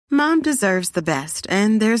Mom deserves the best,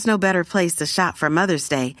 and there's no better place to shop for Mother's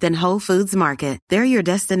Day than Whole Foods Market. They're your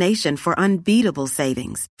destination for unbeatable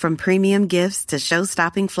savings, from premium gifts to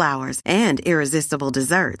show-stopping flowers and irresistible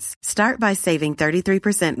desserts. Start by saving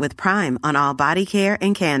 33% with Prime on all body care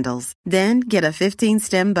and candles. Then get a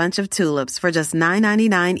 15-stem bunch of tulips for just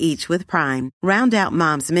 $9.99 each with Prime. Round out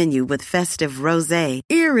Mom's menu with festive rosé,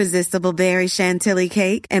 irresistible berry chantilly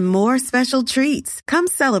cake, and more special treats. Come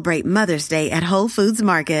celebrate Mother's Day at Whole Foods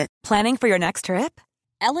Market. Planning for your next trip?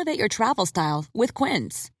 Elevate your travel style with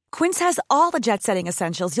Quince. Quince has all the jet-setting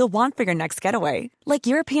essentials you'll want for your next getaway, like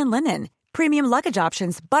European linen, premium luggage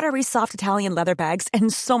options, buttery soft Italian leather bags,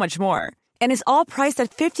 and so much more. And is all priced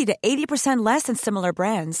at 50 to 80% less than similar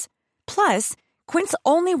brands. Plus, Quince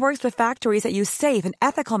only works with factories that use safe and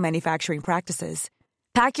ethical manufacturing practices.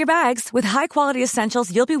 Pack your bags with high-quality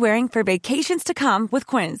essentials you'll be wearing for vacations to come with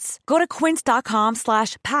Quince. Go to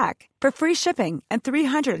quince.com/pack for free shipping and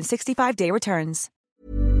 365-day returns.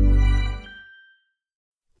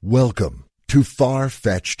 Welcome to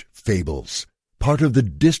Far-Fetched Fables, part of the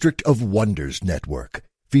District of Wonders network,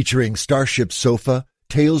 featuring Starship Sofa,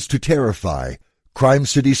 Tales to Terrify, Crime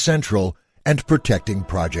City Central, and Protecting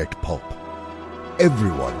Project Pulp.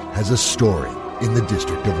 Everyone has a story in the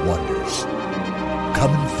District of Wonders.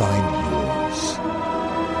 Come and find yours.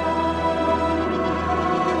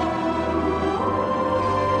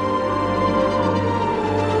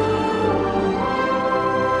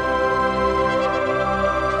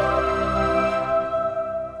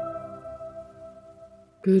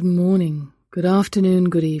 Good morning, good afternoon,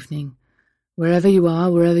 good evening. Wherever you are,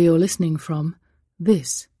 wherever you're listening from,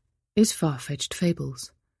 this is Far-Fetched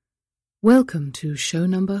Fables. Welcome to show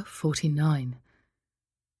number 49.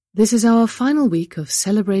 This is our final week of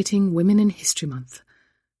celebrating Women in History Month,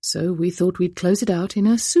 so we thought we'd close it out in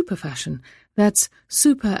a super fashion. That's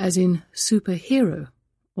super as in superhero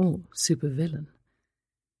or supervillain.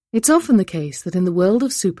 It's often the case that in the world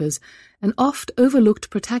of supers, an oft-overlooked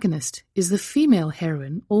protagonist is the female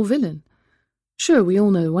heroine or villain. Sure, we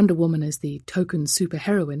all know Wonder Woman as the token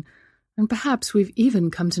superheroine, and perhaps we've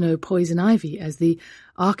even come to know Poison Ivy as the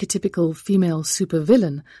archetypical female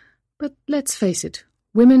supervillain, but let's face it,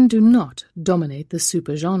 women do not dominate the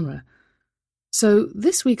super genre. So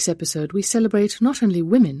this week's episode we celebrate not only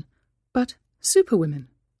women, but superwomen.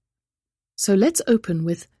 So let's open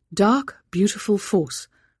with Dark, Beautiful Force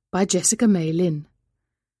by Jessica May Lin.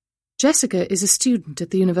 Jessica is a student at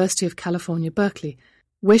the University of California, Berkeley,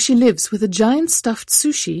 where she lives with a giant stuffed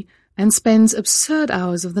sushi and spends absurd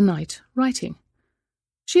hours of the night writing.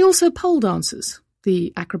 She also pole dances,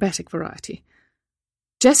 the acrobatic variety.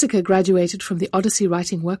 Jessica graduated from the Odyssey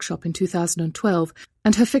Writing Workshop in 2012,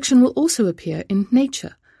 and her fiction will also appear in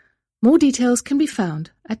Nature. More details can be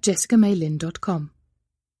found at jessicamaylin.com.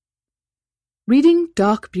 Reading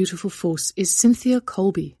Dark Beautiful Force is Cynthia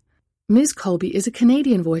Colby. Ms. Colby is a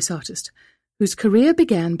Canadian voice artist whose career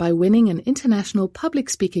began by winning an international public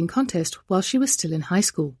speaking contest while she was still in high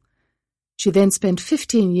school. She then spent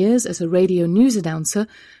 15 years as a radio news announcer,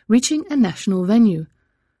 reaching a national venue.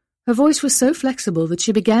 Her voice was so flexible that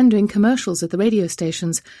she began doing commercials at the radio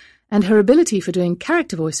stations, and her ability for doing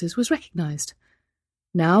character voices was recognized.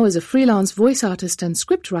 Now, as a freelance voice artist and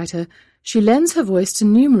scriptwriter, she lends her voice to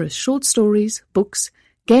numerous short stories, books,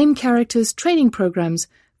 game characters, training programs,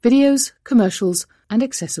 videos, commercials, and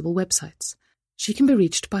accessible websites. She can be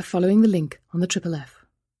reached by following the link on the Triple F.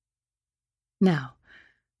 Now,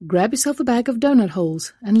 grab yourself a bag of donut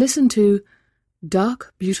holes and listen to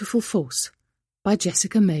Dark Beautiful Force by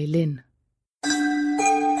Jessica May Lin.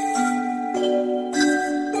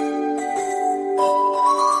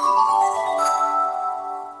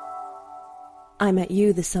 I met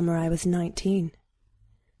you the summer I was 19.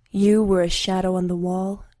 You were a shadow on the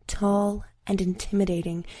wall, tall and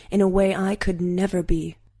intimidating in a way I could never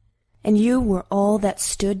be. And you were all that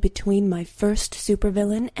stood between my first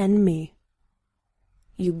supervillain and me.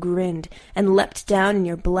 You grinned and leapt down in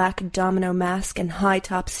your black domino mask and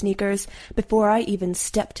high-top sneakers before I even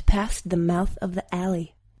stepped past the mouth of the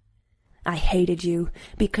alley. I hated you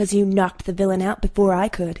because you knocked the villain out before I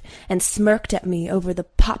could and smirked at me over the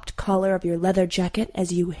popped collar of your leather jacket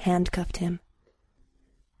as you handcuffed him.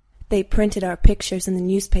 They printed our pictures in the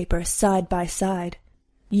newspaper side by side,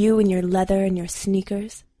 you in your leather and your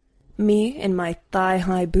sneakers, me in my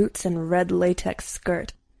thigh-high boots and red latex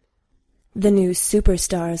skirt. The new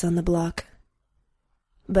superstars on the block.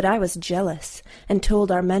 But I was jealous and told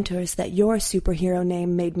our mentors that your superhero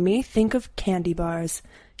name made me think of candy bars,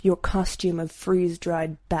 your costume of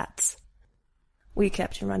freeze-dried bats. We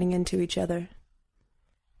kept running into each other.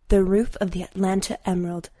 The roof of the Atlanta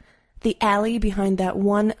Emerald, The alley behind that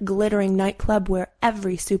one glittering nightclub where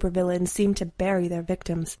every supervillain seemed to bury their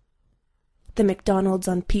victims. The McDonald's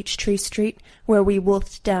on Peachtree Street, where we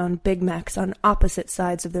wolfed down Big Macs on opposite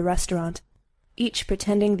sides of the restaurant, each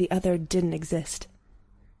pretending the other didn't exist.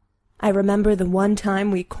 I remember the one time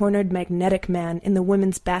we cornered Magnetic Man in the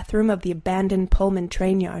women's bathroom of the abandoned Pullman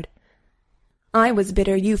train yard. I was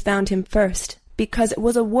bitter you found him first, because it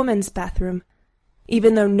was a woman's bathroom,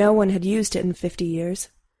 even though no one had used it in 50 years.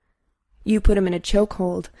 You put him in a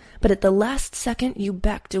chokehold, but at the last second you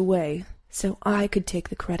backed away, so I could take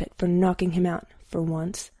the credit for knocking him out for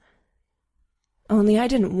once. Only I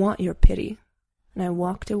didn't want your pity, and I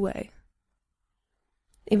walked away.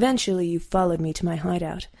 Eventually you followed me to my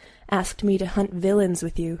hideout, asked me to hunt villains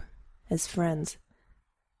with you, as friends.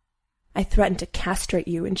 I threatened to castrate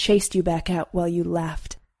you and chased you back out while you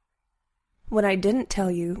laughed. What I didn't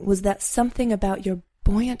tell you was that something about your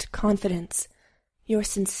buoyant confidence, your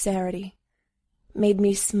sincerity, made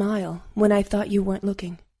me smile when I thought you weren't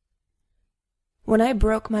looking. When I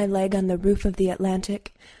broke my leg on the roof of the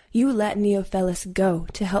Atlantic, you let Neophilus go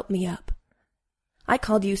to help me up. I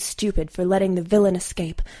called you stupid for letting the villain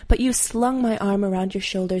escape, but you slung my arm around your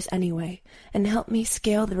shoulders anyway, and helped me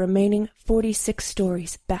scale the remaining 46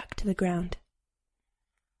 stories back to the ground.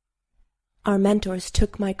 Our mentors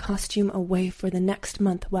took my costume away for the next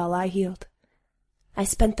month while I healed. I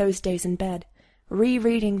spent those days in bed,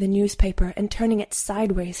 rereading the newspaper and turning it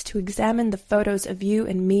sideways to examine the photos of you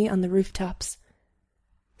and me on the rooftops.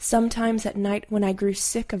 Sometimes at night, when I grew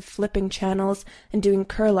sick of flipping channels and doing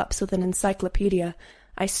curl-ups with an encyclopedia,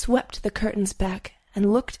 I swept the curtains back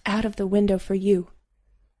and looked out of the window for you,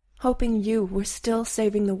 hoping you were still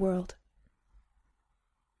saving the world.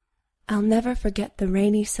 I'll never forget the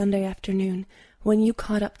rainy Sunday afternoon when you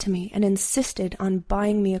caught up to me and insisted on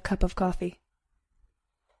buying me a cup of coffee.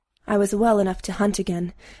 I was well enough to hunt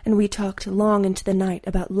again, and we talked long into the night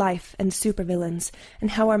about life and supervillains and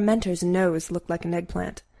how our mentor's nose looked like an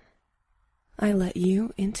eggplant. I let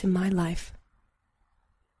you into my life.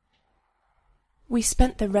 We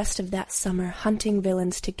spent the rest of that summer hunting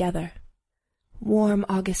villains together. Warm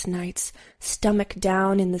August nights, stomach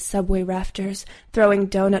down in the subway rafters, throwing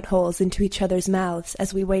donut holes into each other's mouths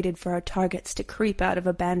as we waited for our targets to creep out of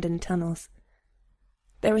abandoned tunnels.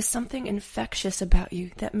 There was something infectious about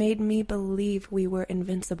you that made me believe we were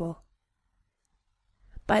invincible.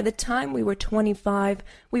 By the time we were 25,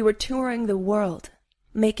 we were touring the world,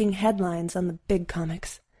 making headlines on the big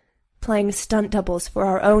comics, playing stunt doubles for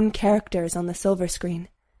our own characters on the silver screen,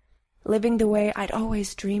 living the way I'd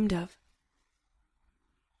always dreamed of.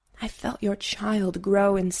 I felt your child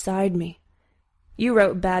grow inside me. You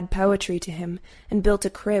wrote bad poetry to him and built a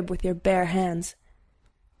crib with your bare hands.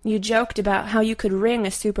 You joked about how you could wring a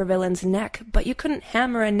supervillain's neck, but you couldn't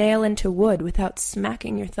hammer a nail into wood without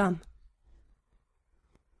smacking your thumb.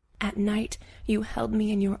 At night, you held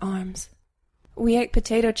me in your arms. We ate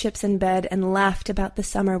potato chips in bed and laughed about the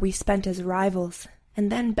summer we spent as rivals,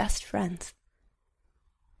 and then best friends.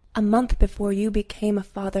 A month before you became a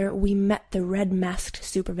father, we met the red-masked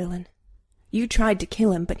supervillain. You tried to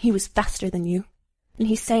kill him, but he was faster than you, and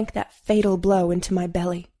he sank that fatal blow into my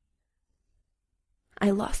belly. I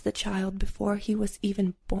lost the child before he was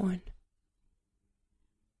even born.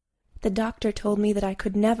 The doctor told me that I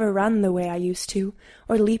could never run the way I used to,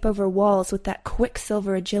 or leap over walls with that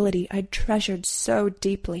quicksilver agility I'd treasured so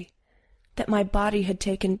deeply, that my body had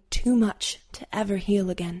taken too much to ever heal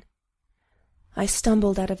again. I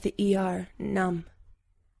stumbled out of the ER, numb,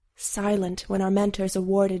 silent when our mentors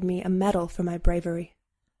awarded me a medal for my bravery,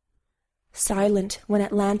 silent when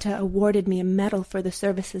Atlanta awarded me a medal for the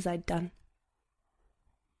services I'd done.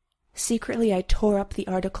 Secretly, I tore up the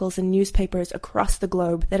articles in newspapers across the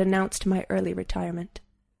globe that announced my early retirement.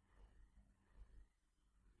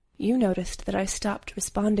 You noticed that I stopped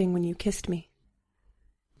responding when you kissed me,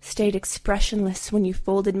 stayed expressionless when you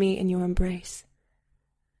folded me in your embrace.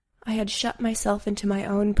 I had shut myself into my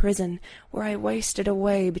own prison, where I wasted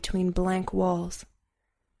away between blank walls.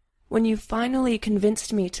 When you finally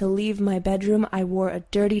convinced me to leave my bedroom, I wore a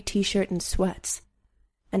dirty t-shirt and sweats,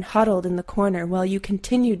 and huddled in the corner while you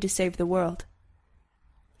continued to save the world.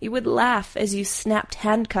 You would laugh as you snapped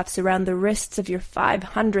handcuffs around the wrists of your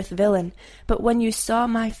 500th villain, but when you saw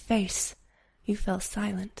my face, you fell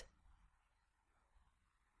silent.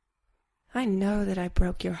 I know that I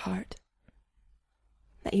broke your heart,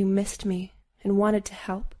 that you missed me and wanted to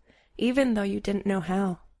help, even though you didn't know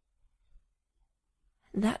how.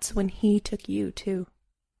 That's when he took you, too.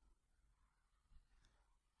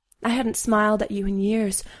 I hadn't smiled at you in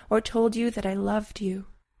years or told you that I loved you.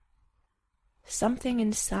 Something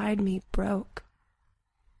inside me broke.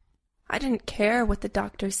 I didn't care what the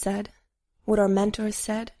doctors said, what our mentors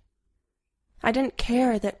said. I didn't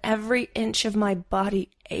care that every inch of my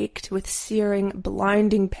body ached with searing,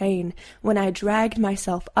 blinding pain when I dragged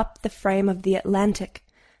myself up the frame of the Atlantic,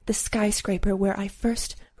 the skyscraper where I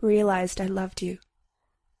first realized I loved you.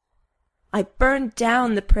 I burned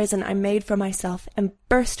down the prison I made for myself and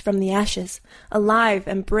burst from the ashes, alive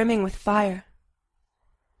and brimming with fire.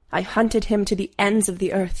 I hunted him to the ends of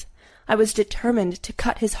the earth. I was determined to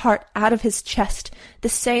cut his heart out of his chest the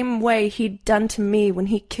same way he'd done to me when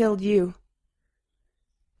he killed you.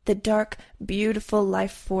 The dark, beautiful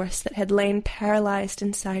life force that had lain paralyzed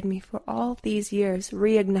inside me for all these years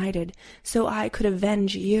reignited so I could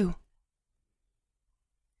avenge you.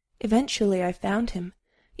 Eventually I found him,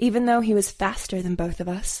 even though he was faster than both of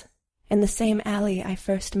us, in the same alley I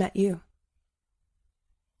first met you.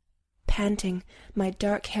 Panting, my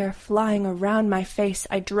dark hair flying around my face,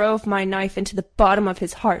 I drove my knife into the bottom of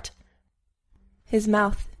his heart. His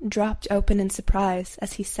mouth dropped open in surprise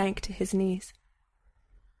as he sank to his knees.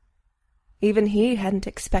 Even he hadn't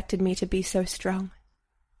expected me to be so strong,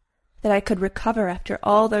 that I could recover after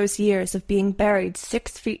all those years of being buried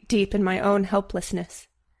 6 feet deep in my own helplessness.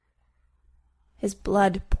 His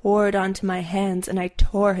blood poured onto my hands, and I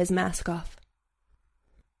tore his mask off,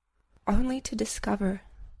 only to discover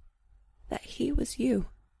that he was you.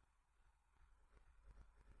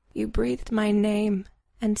 You breathed my name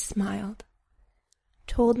and smiled,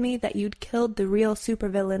 told me that you'd killed the real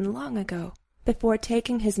supervillain long ago, before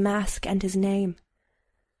taking his mask and his name.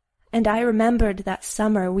 And I remembered that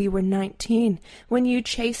summer we were 19, when you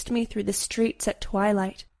chased me through the streets at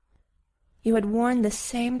twilight. You had worn the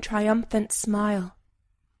same triumphant smile,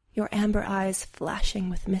 your amber eyes flashing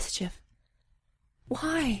with mischief.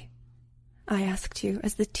 Why? I asked you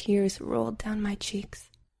as the tears rolled down my cheeks.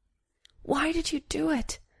 Why did you do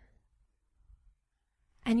it?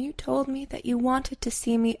 And you told me that you wanted to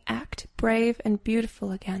see me act brave and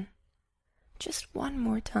beautiful again. Just one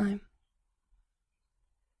more time.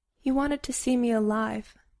 You wanted to see me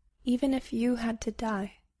alive, even if you had to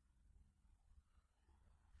die.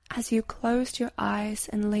 As you closed your eyes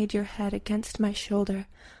and laid your head against my shoulder,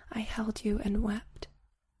 I held you and wept.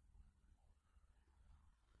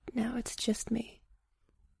 Now it's just me.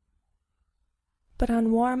 But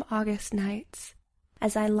on warm August nights,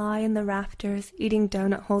 as I lie in the rafters eating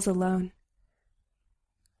donut holes alone,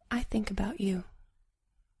 I think about you.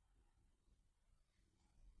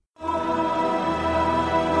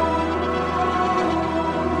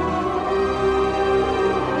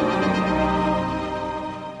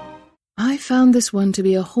 I found this one to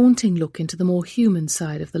be a haunting look into the more human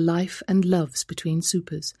side of the life and loves between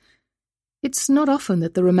supers. It's not often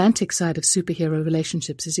that the romantic side of superhero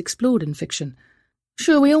relationships is explored in fiction.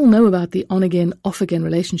 Sure, we all know about the on-again, off-again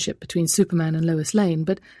relationship between Superman and Lois Lane,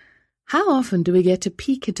 but how often do we get to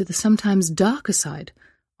peek into the sometimes darker side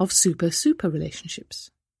of super-super relationships?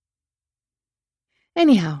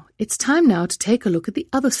 Anyhow, it's time now to take a look at the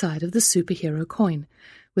other side of the superhero coin,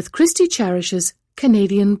 with Christy Charish's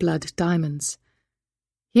Canadian Blood Diamonds.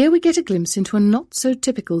 Here we get a glimpse into a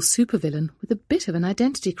not-so-typical supervillain with a bit of an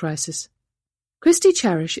identity crisis. Christy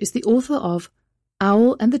Charish is the author of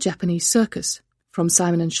Owl and the Japanese Circus, from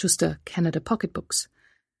Simon & Schuster Canada Pocketbooks,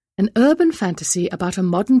 an urban fantasy about a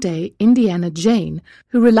modern-day Indiana Jane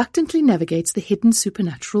who reluctantly navigates the hidden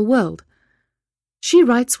supernatural world. She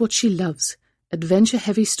writes what she loves,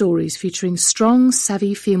 adventure-heavy stories featuring strong,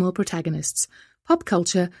 savvy female protagonists, pop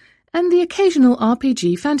culture, and the occasional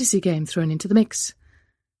RPG fantasy game thrown into the mix.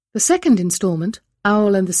 The second installment,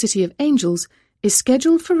 Owl and the City of Angels, is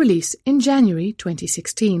scheduled for release in January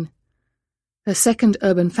 2016. Her second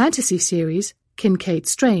urban fantasy series, Kincaid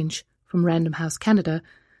Strange, from Random House Canada,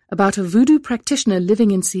 about a voodoo practitioner living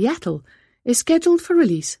in Seattle, is scheduled for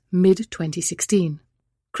release mid-2016.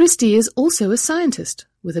 Christy is also a scientist,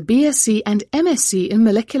 with a BSc and MSc in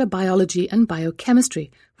molecular biology and biochemistry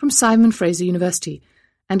from Simon Fraser University,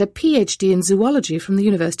 and a PhD in zoology from the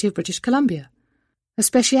University of British Columbia. Her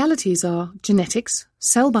specialities are genetics,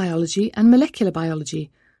 cell biology, and molecular biology,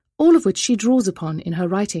 all of which she draws upon in her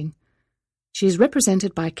writing. She is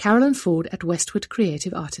represented by Carolyn Ford at Westwood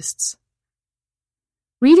Creative Artists.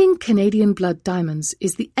 Reading Canadian Blood Diamonds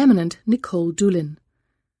is the eminent Nicole Doolin.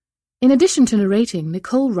 In addition to narrating,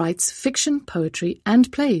 Nicole writes fiction, poetry, and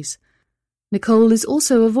plays. Nicole is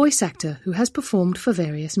also a voice actor who has performed for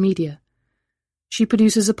various media. She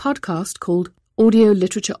produces a podcast called Audio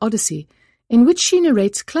Literature Odyssey, in which she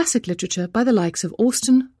narrates classic literature by the likes of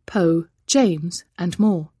Austen, Poe, James, and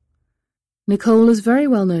more. Nicole is very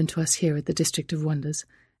well known to us here at the District of Wonders,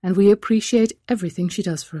 and we appreciate everything she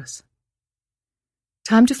does for us.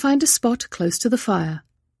 Time to find a spot close to the fire,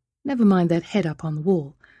 never mind that head up on the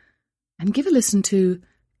wall, and give a listen to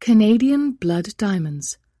Canadian Blood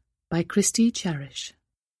Diamonds by Christy Cherish.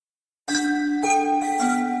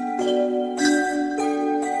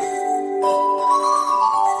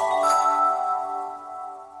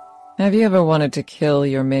 Have you ever wanted to kill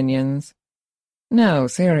your minions? No,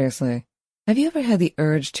 seriously. Have you ever had the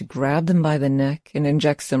urge to grab them by the neck and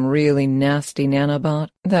inject some really nasty nanobot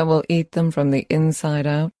that will eat them from the inside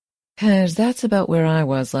out? 'Cause that's about where I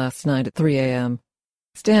was last night at 3 a.m.,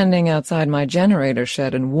 standing outside my generator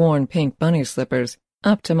shed in worn pink bunny slippers,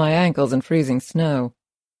 up to my ankles in freezing snow.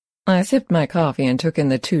 I sipped my coffee and took in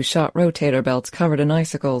the 2-shot rotator belts covered in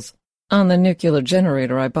icicles on the nuclear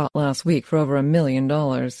generator I bought last week for over $1 million.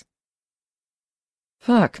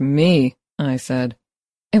 Fuck me, I said.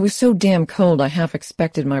 It was so damn cold I half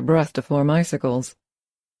expected my breath to form icicles.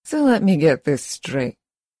 So let me get this straight.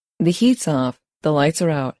 The heat's off, the lights are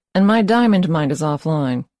out, and my diamond mine is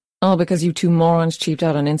offline. All because you two morons cheaped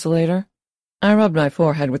out on insulator? I rubbed my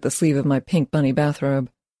forehead with the sleeve of my pink bunny bathrobe.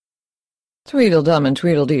 Tweedledum and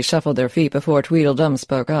Tweedledee shuffled their feet before Tweedledum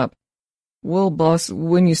spoke up. Well, boss,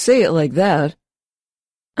 when you say it like that...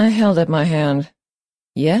 I held up my hand.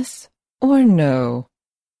 Yes or no?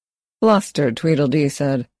 Flustered, Tweedledee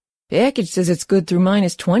said, Package says it's good through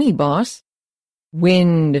 -20, boss.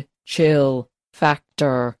 Wind chill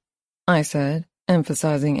factor, I said,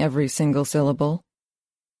 emphasizing every single syllable.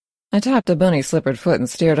 I tapped a bunny-slippered foot and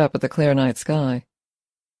stared up at the clear night sky.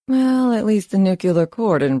 Well, at least the nuclear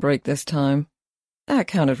core didn't break this time. That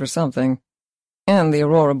counted for something. And the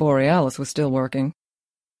aurora borealis was still working.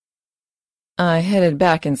 I headed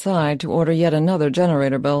back inside to order yet another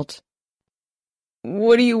generator belt.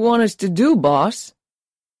 What do you want us to do, boss?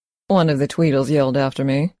 One of the Tweedles yelled after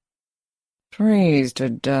me. Freeze to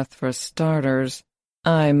death for starters,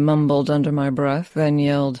 I mumbled under my breath, then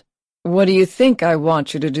yelled, What do you think I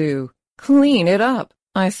want you to do? Clean it up!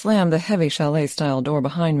 I slammed the heavy chalet-style door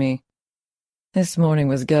behind me. This morning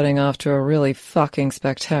was getting off to a really fucking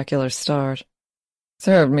spectacular start.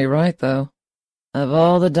 Served me right, though. Of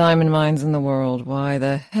all the diamond mines in the world, why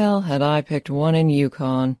the hell had I picked one in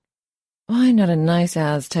Yukon? Why not a nice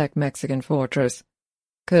Aztec Mexican fortress?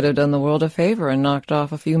 Could have done the world a favor and knocked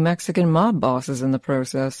off a few Mexican mob bosses in the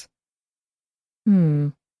process.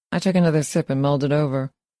 I took another sip and mulled it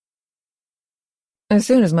over. As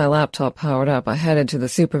soon as my laptop powered up, I headed to the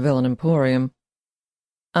Supervillain Emporium.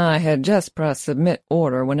 I had just pressed submit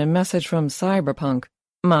order when a message from Cyberpunk,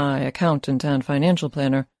 my accountant and financial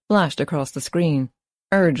planner, flashed across the screen.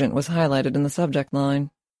 Urgent was highlighted in the subject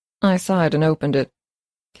line. I sighed and opened it.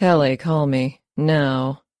 Kelly, call me.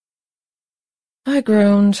 Now. I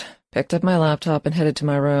groaned, picked up my laptop, and headed to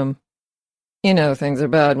my room. You know things are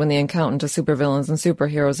bad when the accountant of supervillains and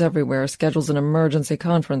superheroes everywhere schedules an emergency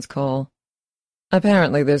conference call.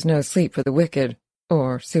 Apparently there's no sleep for the wicked,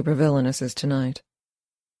 or supervillainesses tonight.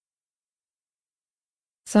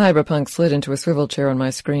 Cyberpunk slid into a swivel chair on my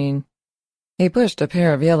screen. He pushed a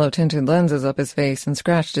pair of yellow-tinted lenses up his face and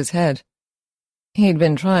scratched his head. He'd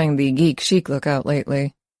been trying the geek chic look out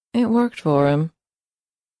lately. It worked for him.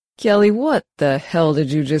 Kelly, what the hell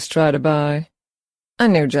did you just try to buy? A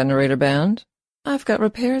new generator band. I've got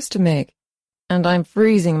repairs to make, and I'm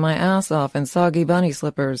freezing my ass off in soggy bunny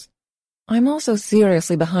slippers. I'm also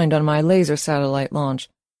seriously behind on my laser satellite launch,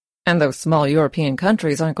 and those small European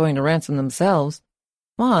countries aren't going to ransom themselves.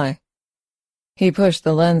 Why? He pushed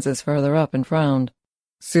the lenses further up and frowned.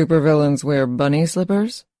 Supervillains wear bunny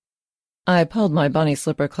slippers? I pulled my bunny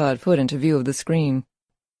slipper-clad foot into view of the screen.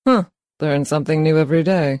 Learn something new every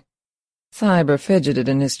day. Cyber fidgeted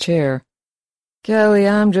in his chair. Kelly,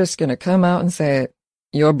 I'm just gonna come out and say it.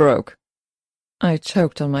 You're broke. I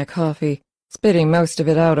choked on my coffee, spitting most of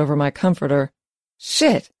it out over my comforter.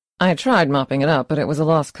 Shit! I tried mopping it up, but it was a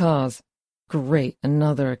lost cause. Great,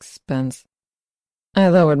 another expense. I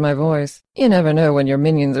lowered my voice. You never know when your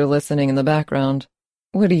minions are listening in the background.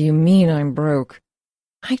 What do you mean I'm broke?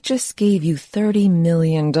 I just gave you $30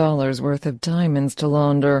 million worth of diamonds to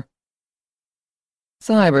launder.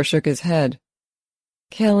 Cyber shook his head.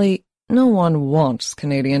 Kelly, no one wants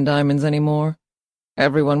Canadian diamonds anymore.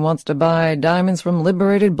 Everyone wants to buy diamonds from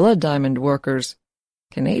liberated blood diamond workers.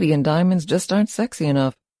 Canadian diamonds just aren't sexy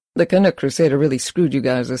enough. The Canuck Crusader really screwed you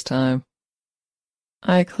guys this time.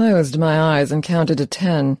 I closed my eyes and counted to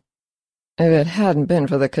 10. If it hadn't been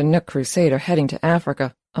for the Canuck Crusader heading to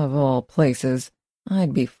Africa, of all places,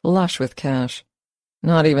 I'd be flush with cash.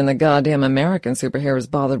 Not even the goddamn American superheroes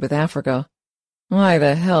bothered with Africa. Why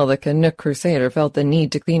the hell the Canuck Crusader felt the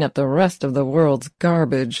need to clean up the rest of the world's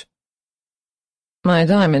garbage. My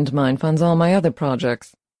diamond mine funds all my other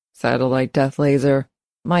projects. Satellite death laser,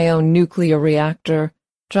 my own nuclear reactor,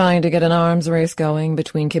 Trying to get an arms race going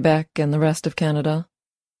between Quebec and the rest of Canada.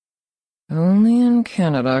 Only in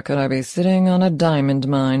Canada could I be sitting on a diamond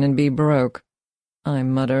mine and be broke, I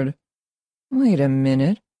muttered. Wait a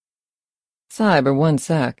minute. Cyber, one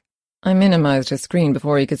sec. I minimized his screen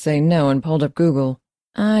before he could say no and pulled up Google.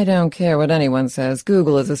 I don't care what anyone says,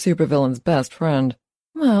 Google is a supervillain's best friend.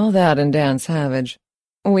 Well, that and Dan Savage.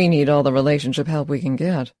 We need all the relationship help we can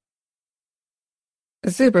get.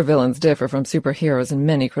 Supervillains differ from superheroes in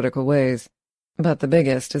many critical ways, but the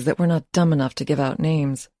biggest is that we're not dumb enough to give out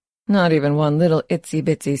names. Not even one little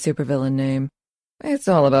itsy-bitsy supervillain name. It's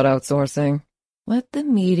all about outsourcing. Let the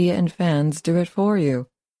media and fans do it for you.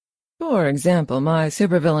 For example, my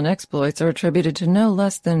supervillain exploits are attributed to no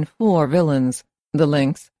less than 4 villains. The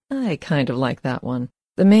Lynx, I kind of like that one.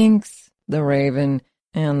 The Minx, the Raven,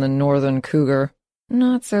 and the Northern Cougar.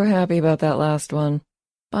 Not so happy about that last one.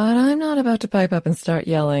 But I'm not about to pipe up and start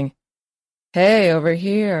yelling, "Hey, over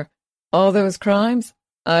here! All those crimes?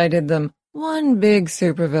 I did them. One big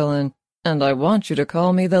supervillain, and I want you to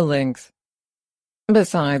call me the Lynx."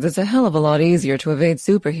 Besides, it's a hell of a lot easier to evade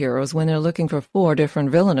superheroes when they're looking for 4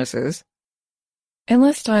 different villainesses. In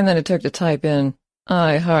less time than it took to type in,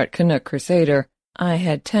 "I heart Canuck Crusader," I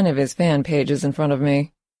had 10 of his fan pages in front of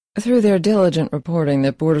me. Through their diligent reporting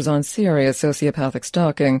that borders on serious sociopathic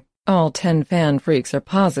stalking, all 10 fan freaks are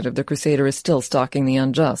positive the Crusader is still stalking the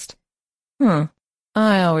unjust.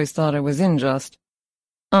 I always thought it was unjust.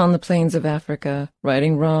 On the plains of Africa,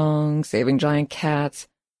 righting wrongs, saving giant cats,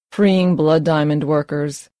 freeing blood diamond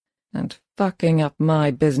workers, and fucking up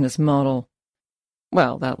my business model.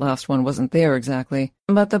 Well, that last one wasn't there exactly,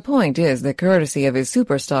 but the point is that courtesy of his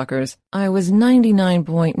super stalkers, I was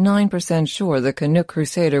 99.9% sure the Canuck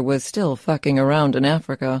Crusader was still fucking around in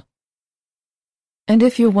Africa. And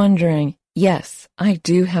if you're wondering, yes, I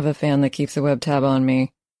do have a fan that keeps a web tab on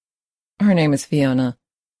me. Her name is Fiona,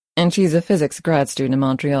 and she's a physics grad student in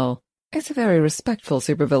Montreal. It's a very respectful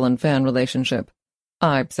supervillain-fan relationship.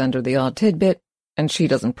 I send her the odd tidbit, and she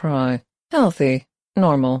doesn't pry. Healthy.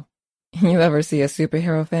 Normal. You ever see a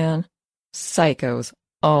superhero fan? Psychos.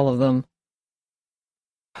 All of them.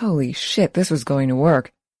 Holy shit, this was going to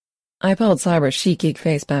work. I pulled Cyber's she-geek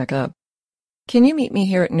face back up. "Can you meet me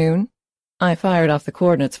here at noon?" I fired off the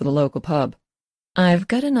coordinates for the local pub. "I've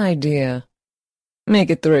got an idea." "Make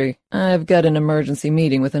it 3. I've got an emergency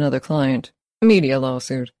meeting with another client. Media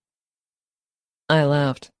lawsuit." I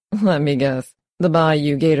laughed. Let me guess. The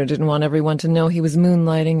Bayou Gator didn't want everyone to know he was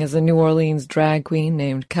moonlighting as a New Orleans drag queen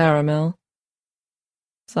named Caramel.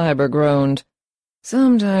 Cyber groaned.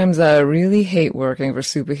 "Sometimes I really hate working for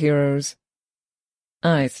superheroes."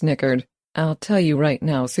 I snickered. I'll tell you right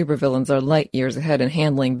now, supervillains are light years ahead in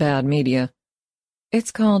handling bad media. It's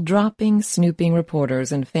called dropping snooping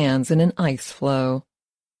reporters and fans in an ice flow.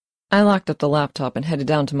 I locked up the laptop and headed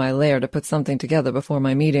down to my lair to put something together before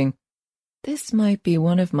my meeting. This might be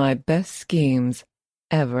one of my best schemes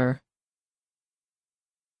ever.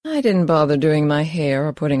 I didn't bother doing my hair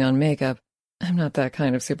or putting on makeup. I'm not that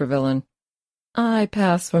kind of supervillain. I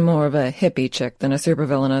pass for more of a hippie chick than a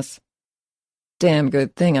supervillainess. Damn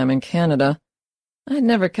good thing I'm in Canada. I'd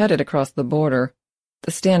never cut it across the border. The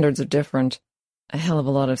standards are different. A hell of a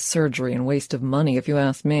lot of surgery and waste of money, if you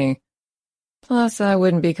ask me. Plus, I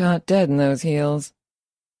wouldn't be caught dead in those heels.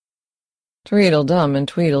 Tweedledum and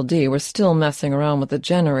Tweedledee were still messing around with the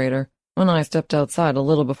generator when I stepped outside a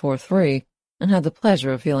little before 3 and had the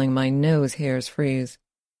pleasure of feeling my nose hairs freeze.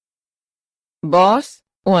 "Boss?"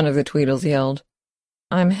 one of the Tweedles yelled.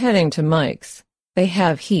 "I'm heading to Mike's. They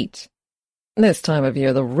have heat. This time of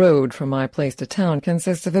year, the road from my place to town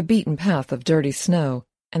consists of a beaten path of dirty snow,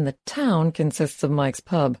 and the town consists of Mike's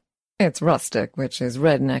pub. It's rustic, which is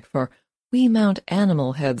redneck for we mount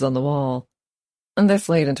animal heads on the wall. And this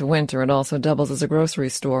late into winter, it also doubles as a grocery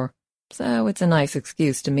store, so it's a nice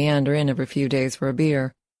excuse to meander in every few days for a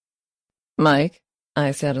beer. "Mike,"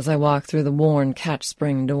 I said as I walked through the worn catch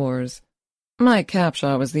spring doors. Mike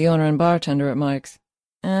Capshaw was the owner and bartender at Mike's,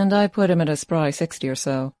 and I put him at a spry 60 or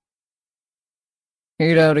so.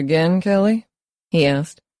 "Eat out again, Kelly?" he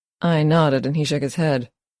asked. I nodded and he shook his head.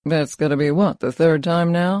 "That's gotta be what, the 3rd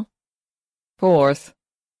time now?" "4th.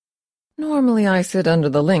 Normally I sit under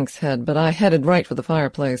the Lynx head, but I headed right for the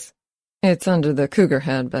fireplace. It's under the Cougar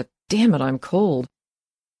head, but damn it, I'm cold."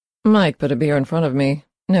 Mike put a beer in front of me.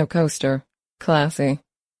 No coaster. Classy.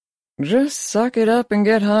 "Just suck it up and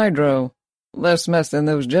get hydro. Less mess than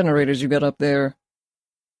those generators you got up there."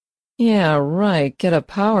 "Yeah, right, get a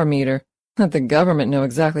power meter. Let the government know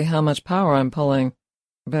exactly how much power I'm pulling.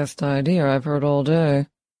 Best idea I've heard all day."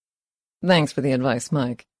 "Thanks for the advice,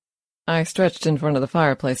 Mike." I stretched in front of the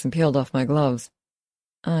fireplace and peeled off my gloves.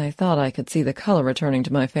 I thought I could see the color returning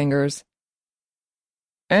to my fingers.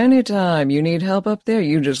 "Anytime you need help up there,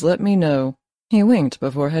 you just let me know." He winked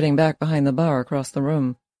before heading back behind the bar across the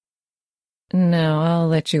room. "Now, I'll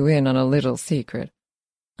let you in on a little secret.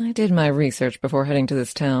 I did my research before heading to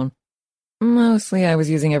this town. Mostly I was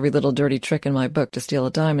using every little dirty trick in my book to steal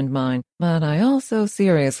a diamond mine, but I also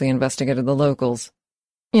seriously investigated the locals.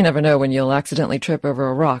 You never know when you'll accidentally trip over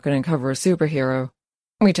a rock and uncover a superhero.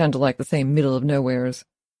 We tend to like the same middle-of-nowheres.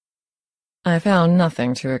 I found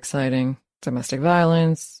nothing too exciting. Domestic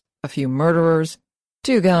violence, a few murderers,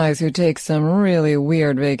 2 guys who take some really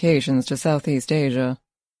weird vacations to Southeast Asia."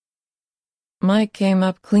 Mike came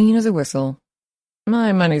up clean as a whistle.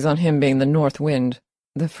 My money's on him being the North Wind,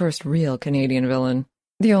 the first real Canadian villain,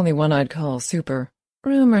 the only one I'd call super.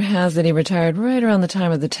 Rumor has it he retired right around the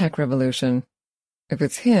time of the tech revolution. If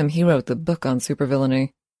it's him, he wrote the book on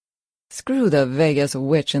supervillainy. Screw the Vegas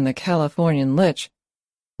witch and the Californian lich.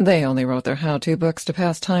 They only wrote their how-to books to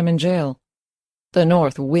pass time in jail. The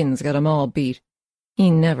North Wind's got 'em all beat.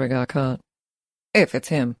 He never got caught. If it's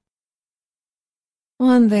him.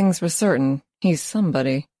 One thing's for certain, he's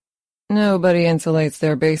somebody. Nobody insulates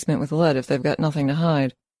their basement with lead if they've got nothing to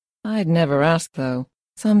hide. I'd never ask, though.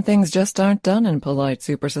 Some things just aren't done in polite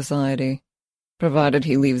super society. Provided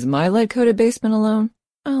he leaves my lead-coated basement alone,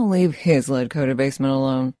 I'll leave his lead-coated basement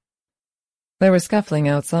alone. There was scuffling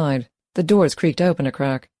outside. The doors creaked open a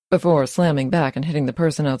crack, before slamming back and hitting the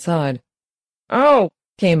person outside. "Oh!"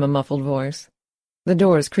 came a muffled voice. The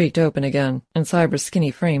doors creaked open again, and Cyber's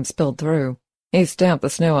skinny frame spilled through. He stamped the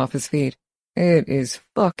snow off his feet. "It is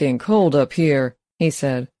fucking cold up here," he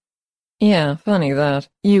said. "Yeah, funny that.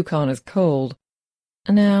 Yukon is cold."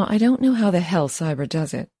 Now, I don't know how the hell Cyber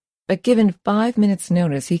does it, but given 5 minutes'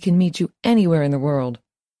 notice, he can meet you anywhere in the world.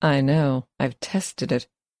 I know. I've tested it.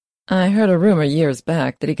 I heard a rumor years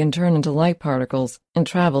back that he can turn into light particles and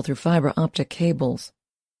travel through fiber optic cables.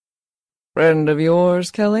 "Friend of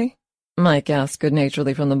yours, Kelly?" Mike asked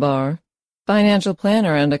good-naturedly from the bar. "Financial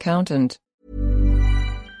planner and accountant."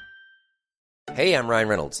 Hey, I'm Ryan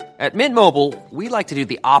Reynolds. At Mint Mobile, we like to do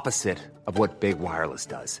the opposite of what Big Wireless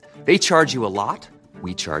does. They charge you a lot,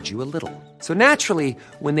 we charge you a little. So naturally,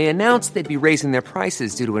 when they announced they'd be raising their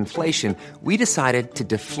prices due to inflation, we decided to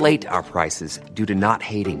deflate our prices due to not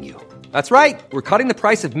hating you. That's right. We're cutting the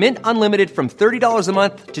price of Mint Unlimited from $30 a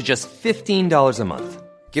month to just $15 a month.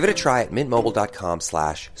 Give it a try at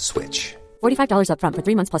mintmobile.com/switch. $45 up front for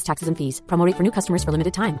 3 months plus taxes and fees. Promo rate for new customers for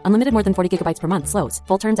limited time. Unlimited more than 40 gigabytes per month. Slows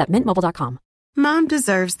full terms at mintmobile.com. Mom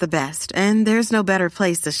deserves the best, and there's no better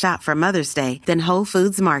place to shop for Mother's Day than Whole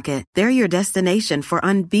Foods Market. They're your destination for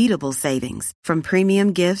unbeatable savings, from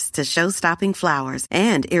premium gifts to show-stopping flowers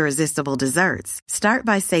and irresistible desserts. Start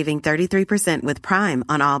by saving 33% with Prime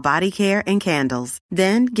on all body care and candles.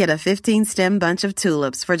 Then get a 15-stem bunch of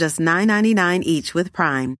tulips for just $9.99 each with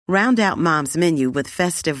Prime. Round out Mom's menu with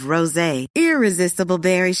festive rosé, irresistible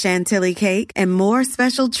berry chantilly cake, and more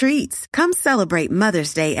special treats. Come celebrate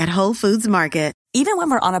Mother's Day at Whole Foods Market. Even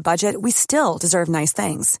when we're on a budget, we still deserve nice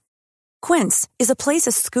things. Quince is a place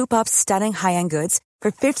to scoop up stunning high-end goods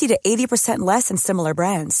for 50 to 80% less than similar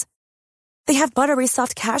brands. They have buttery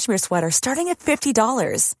soft cashmere sweaters starting at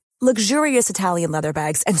 $50, luxurious Italian leather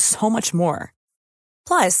bags, and so much more.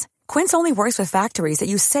 Plus, Quince only works with factories that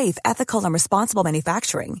use safe, ethical, and responsible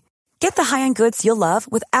manufacturing. Get the high-end goods you'll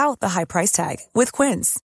love without the high price tag with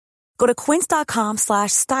Quince. Go to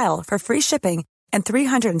quince.com/style for free shipping and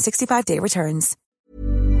 365-day returns.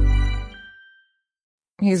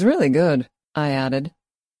 "He's really good," I added.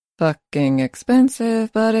 "Fucking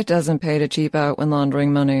expensive, but it doesn't pay to cheap out when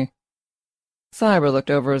laundering money." Cyber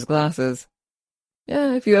looked over his glasses.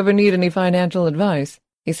 "Yeah, if you ever need any financial advice,"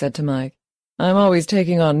 he said to Mike. "I'm always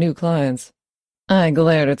taking on new clients." I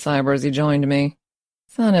glared at Cyber as he joined me.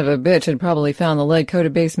 Son of a bitch had probably found the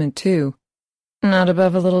lead-coated basement too. Not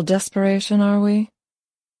above a little desperation, are we?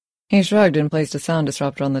 He shrugged and placed a sound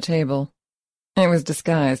disruptor on the table. It was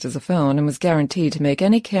disguised as a phone and was guaranteed to make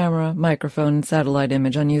any camera, microphone, and satellite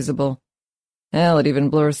image unusable. Hell, it even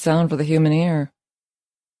blurs sound for the human ear.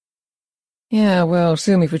 "Yeah, well,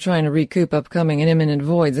 sue me for trying to recoup upcoming and imminent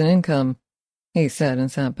voids in income," he said and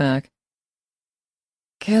sat back.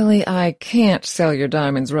 "Kelly, I can't sell your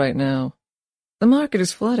diamonds right now. The market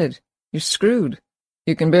is flooded. You're screwed.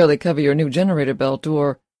 You can barely cover your new generator belt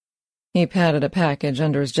or—" He patted a package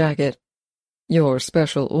under his jacket. "Your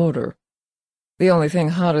special order. The only thing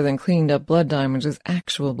hotter than cleaned-up blood diamonds is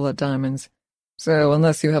actual blood diamonds. So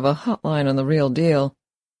unless you have a hotline on the real deal—"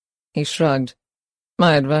 He shrugged.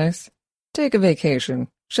 "My advice? Take a vacation,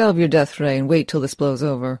 shelve your death ray, and wait till this blows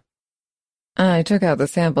over." I took out the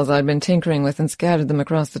samples I'd been tinkering with and scattered them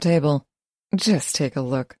across the table. Just take a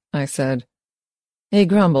look, I said. He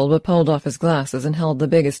grumbled but pulled off his glasses and held the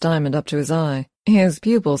biggest diamond up to his eye. His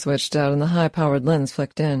pupil switched out and the high-powered lens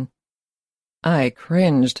flicked in. I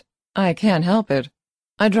cringed. I can't help it.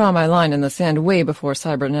 I draw my line in the sand way before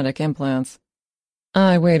cybernetic implants.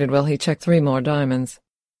 I waited while he checked 3 more diamonds.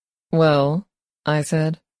 Well, I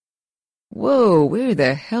said. Whoa, where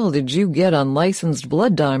the hell did you get unlicensed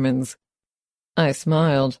blood diamonds? I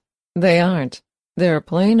smiled. They aren't. They're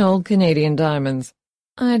plain old Canadian diamonds.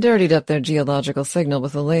 I dirtied up their geological signal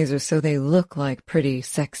with a laser so they look like pretty,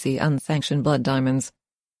 sexy, unsanctioned blood diamonds.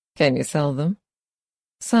 Can you sell them?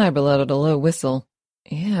 Cyber let out a low whistle.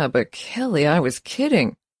 Yeah, but Kelly, I was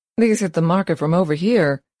kidding. These hit the market from over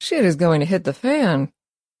here. Shit is going to hit the fan.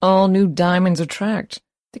 All new diamonds are tracked.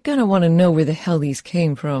 They're gonna want to know where the hell these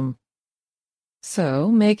came from. So,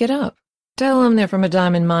 make it up. Tell them they're from a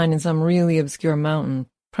diamond mine in some really obscure mountain,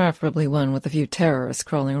 preferably one with a few terrorists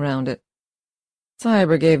crawling around it.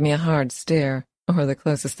 Cyber gave me a hard stare, or the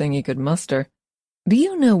closest thing he could muster. Do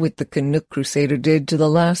you know what the Canuck Crusader did to the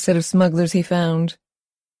last set of smugglers he found?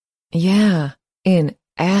 Yeah, in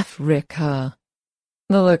Africa.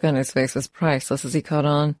 The look on his face was priceless as he caught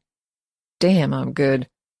on. Damn, I'm good.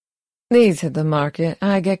 These hit the market,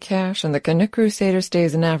 I get cash, and the Canuck Crusader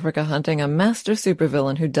stays in Africa hunting a master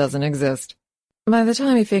supervillain who doesn't exist. By the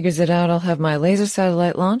time he figures it out, I'll have my laser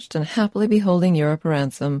satellite launched and happily be holding Europe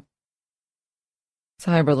ransom.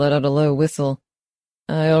 Cyber let out a low whistle.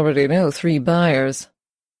 I already know 3 buyers.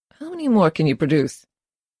 How many more can you produce?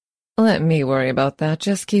 Let me worry about that,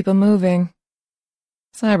 just keep 'em moving.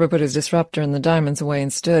 Cyber put his disruptor and the diamonds away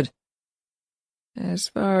and stood. As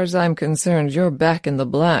far as I'm concerned, you're back in the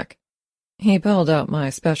black. He pulled out my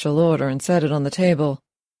special order and set it on the table.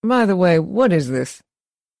 By the way, what is this?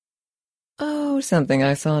 Oh, something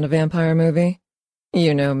I saw in a vampire movie.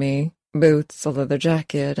 You know me. Boots, a leather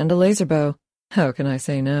jacket, and a laser bow. How can I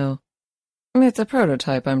say no? It's a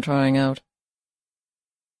prototype I'm trying out.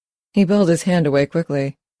 He pulled his hand away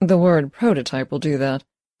quickly. The word prototype will do that,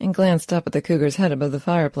 and glanced up at the cougar's head above the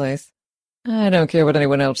fireplace. I don't care what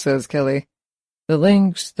anyone else says, Kelly. The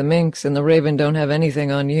lynx, the minx, and the raven don't have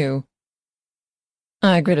anything on you.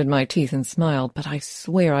 I gritted my teeth and smiled, but I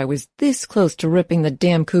swear I was this close to ripping the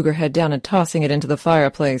damn cougar head down and tossing it into the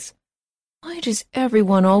fireplace. Why does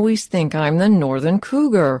everyone always think I'm the northern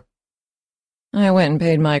cougar? I went and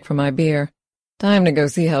paid Mike for my beer. Time to go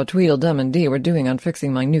see how Tweedledum and Dee were doing on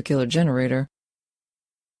fixing my nuclear generator.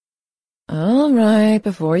 All right,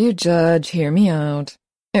 before you judge, hear me out.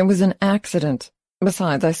 It was an accident.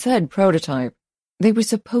 Besides, I said prototype. They were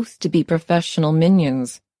supposed to be professional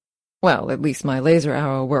minions. Well, at least my laser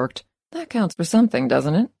arrow worked. That counts for something,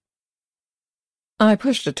 doesn't it? I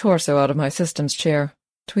pushed a torso out of my systems chair.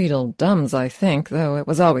 Tweedledum's, I think, though it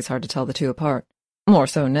was always hard to tell the two apart. More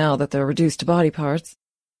so now that they're reduced to body parts.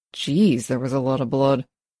 Geez, there was a lot of blood.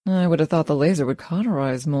 I would have thought the laser would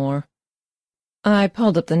cauterize more. I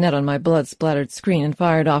pulled up the net on my blood-splattered screen and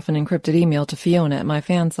fired off an encrypted email to Fiona at my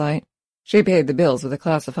fan site. She paid the bills with a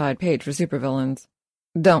classified page for supervillains.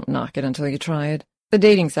 Don't knock it until you try it. The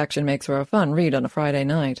dating section makes for a fun read on a Friday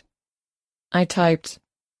night. I typed,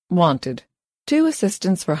 Wanted. 2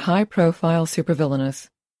 assistants for high-profile supervillainous.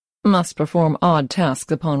 Must perform odd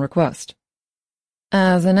tasks upon request.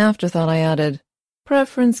 As an afterthought I added,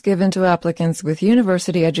 Preference given to applicants with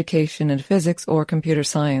university education in physics or computer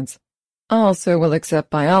science. Also will accept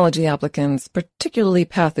biology applicants, particularly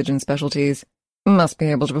pathogen specialties. Must be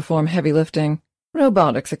able to perform heavy lifting.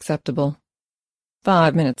 Robotics acceptable.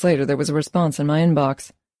 5 minutes later there was a response in my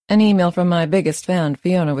inbox. An email from my biggest fan,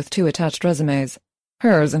 Fiona, with 2 attached resumes.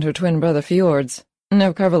 Hers and her twin brother, Fjord's.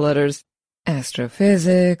 No cover letters.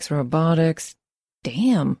 Astrophysics, robotics.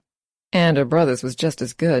 Damn. And her brother's was just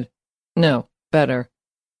as good. No, better.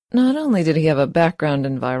 Not only did he have a background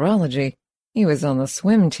in virology, he was on the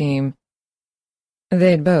swim team.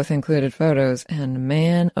 They'd both included photos, and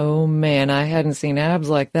man, oh man, I hadn't seen abs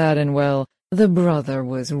like that, and well, the brother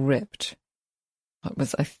was ripped. What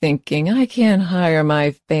was I thinking? I can't hire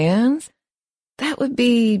my fans. That would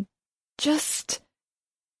be just...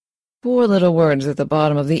 4 little words at the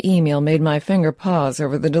bottom of the email made my finger pause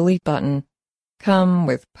over the delete button. Come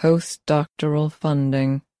with postdoctoral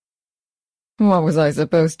funding. What was I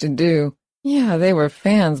supposed to do? Yeah, they were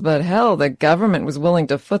fans, but hell, the government was willing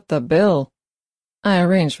to foot the bill. I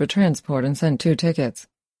arranged for transport and sent 2 tickets.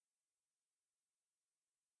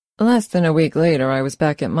 Less than a week later, I was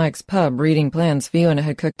back at Mike's pub reading plans Fiona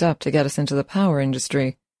had cooked up to get us into the power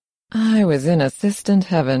industry. I was in assistant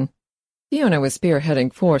heaven. Fiona was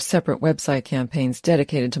spearheading 4 separate website campaigns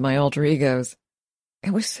dedicated to my alter egos.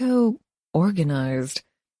 It was so organized.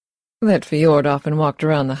 That Fjord often walked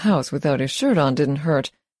around the house without his shirt on didn't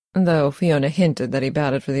hurt, though Fiona hinted that he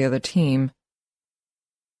batted for the other team.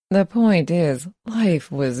 The point is,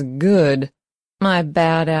 life was good. My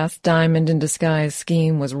badass diamond-in-disguise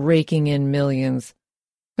scheme was raking in millions.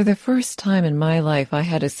 For the first time in my life, I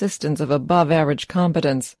had assistants of above-average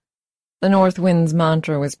competence. The North Wind's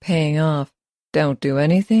mantra was paying off. Don't do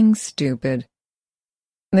anything stupid.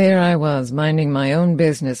 There I was, minding my own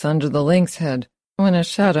business under the Lynx Head, when a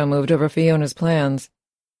shadow moved over Fiona's plans.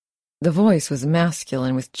 The voice was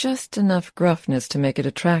masculine with just enough gruffness to make it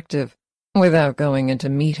attractive, without going into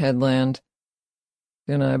meathead land.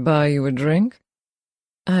 "Can I buy you a drink?"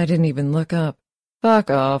 I didn't even look up. "Fuck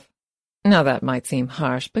off." Now that might seem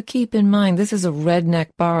harsh, but keep in mind this is a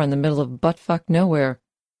redneck bar in the middle of butt-fuck nowhere.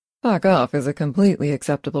 Fuck off is a completely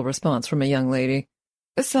acceptable response from a young lady.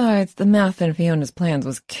 Besides, the math in Fiona's plans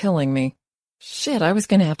was killing me. Shit, I was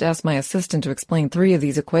going to have to ask my assistant to explain 3 of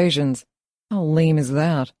these equations. How lame is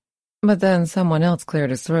that? But then someone else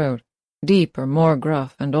cleared his throat. Deeper, more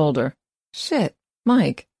gruff, and older. Shit,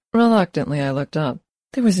 Mike. Reluctantly, I looked up.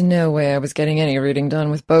 There was no way I was getting any reading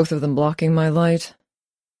done with both of them blocking my light.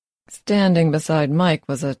 Standing beside Mike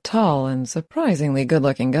was a tall and surprisingly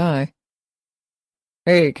good-looking guy.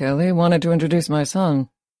 "Hey, Kelly, wanted to introduce my son,"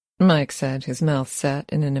 Mike said, his mouth set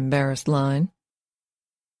in an embarrassed line.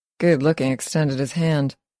 Good-looking extended his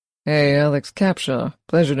hand. "Hey, Alex Capshaw,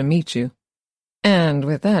 pleasure to meet you." And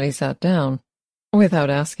with that he sat down. Without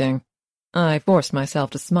asking, I forced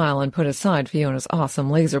myself to smile and put aside Fiona's awesome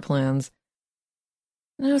laser plans.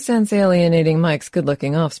 No sense alienating Mike's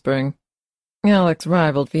good-looking offspring. Alex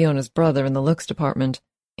rivaled Fiona's brother in the looks department.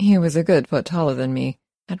 He was a good foot taller than me,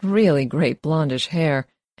 had really great blondish hair,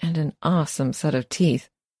 and an awesome set of teeth.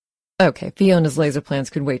 Okay, Fiona's laser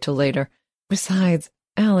plans could wait till later. Besides,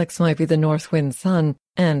 Alex might be the North Wind's son,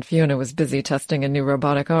 and Fiona was busy testing a new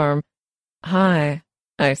robotic arm. "Hi,"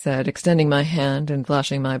 I said, extending my hand and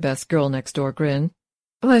flashing my best girl-next-door grin.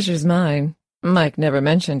 "Pleasure's mine." Mike never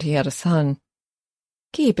mentioned he had a son.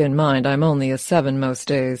 Keep in mind I'm only a 7 most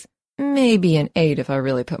days, maybe an 8 if I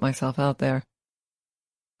really put myself out there.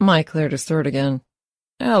 Mike cleared his throat again.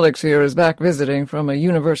 "Alex here is back visiting from a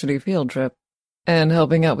university field trip. And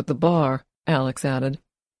helping out with the bar," Alex added.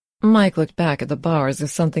 Mike looked back at the bar as if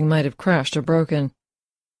something might have crashed or broken.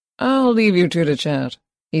 "I'll leave you two to chat,"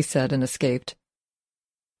 he said and escaped.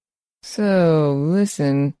 "So,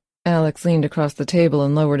 listen," Alex leaned across the table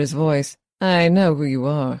and lowered his voice. "I know who you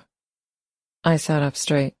are." I sat up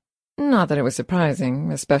straight. Not that it was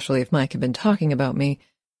surprising, especially if Mike had been talking about me,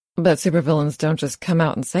 but supervillains don't just come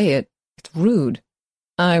out and say it. It's rude.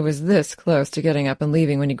 I was this close to getting up and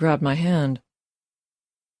leaving when he grabbed my hand.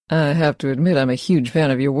 "I have to admit I'm a huge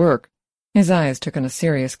fan of your work." His eyes took on a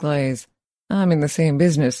serious glaze. "I'm in the same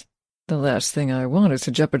business. The last thing I want is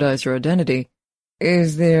to jeopardize your identity.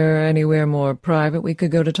 Is there anywhere more private we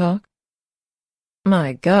could go to talk?"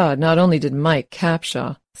 My God, not only did Mike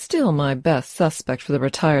Capshaw, still my best suspect for the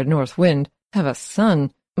retired North Wind, have a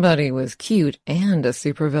son, but he was cute and a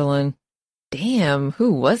supervillain. Damn,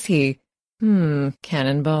 who was he?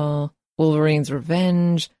 Cannonball, Wolverine's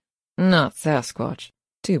Revenge, not Sasquatch.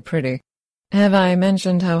 Too pretty. Have I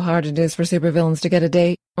mentioned how hard it is for supervillains to get a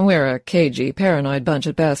date? We're a cagey, paranoid bunch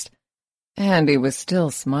at best. And he was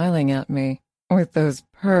still smiling at me, with those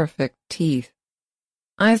perfect teeth.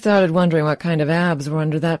 I started wondering what kind of abs were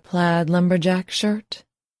under that plaid lumberjack shirt.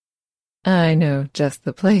 "I know just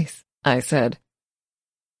the place," I said.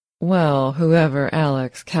 Well, whoever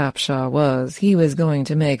Alex Capshaw was, he was going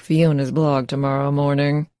to make Fiona's blog tomorrow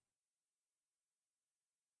morning.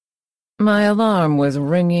 My alarm was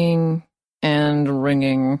ringing and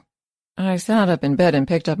ringing. I sat up in bed and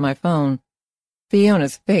picked up my phone.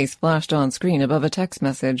 Fiona's face flashed on screen above a text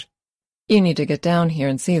message. "You need to get down here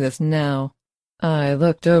and see this now." I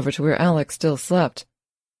looked over to where Alex still slept.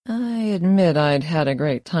 I admit I'd had a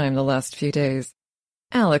great time the last few days.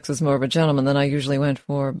 Alex was more of a gentleman than I usually went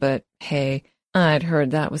for, but hey, I'd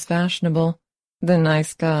heard that was fashionable. The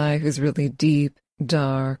nice guy who's really deep,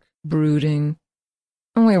 dark, brooding.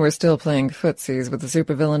 We were still playing footsies with the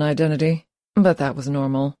supervillain identity, but that was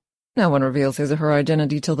normal. No one reveals his or her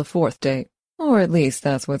identity till the 4th date, or at least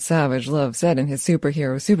that's what Savage Love said in his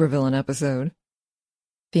superhero-supervillain episode.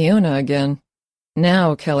 Fiona again.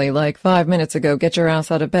 "Now, Kelly, like 5 minutes ago, get your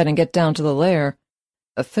ass out of bed and get down to the lair."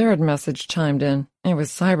 A third message chimed in. It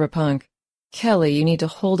was Cyberpunk. "Kelly, you need to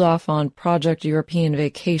hold off on Project European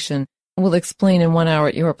Vacation. We'll explain in 1 hour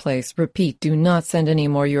at your place. Repeat, do not send any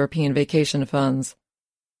more European vacation funds."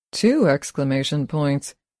 2 exclamation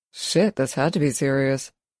points. Shit, this had to be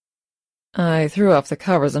serious. I threw off the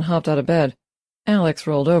covers and hopped out of bed. Alex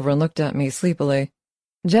rolled over and looked at me sleepily.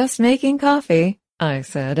 Just making coffee, I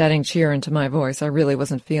said, adding cheer into my voice I really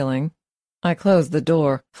wasn't feeling. I closed the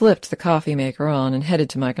door, flipped the coffee maker on, and headed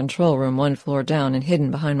to my control room 1 floor down and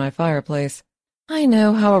hidden behind my fireplace. I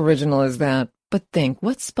know, how original is that? But think,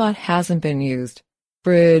 what spot hasn't been used?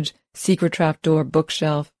 Fridge, secret trapdoor,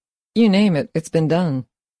 bookshelf. You name it, it's been done.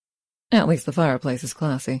 At least the fireplace is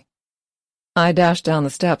classy. I dashed down the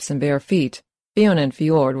steps in bare feet. Fiona and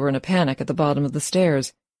Fjord were in a panic at the bottom of the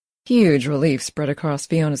stairs. Huge relief spread across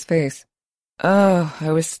Fiona's face. Oh,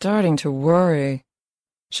 I was starting to worry.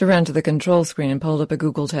 She ran to the control screen and pulled up a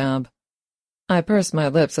Google tab. I pursed my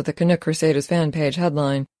lips at the Canuck Crusaders fan page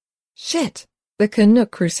headline. Shit! The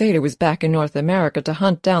Canuck Crusader was back in North America to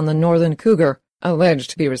hunt down the northern cougar, alleged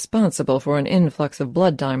to be responsible for an influx of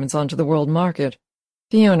blood diamonds onto the world market.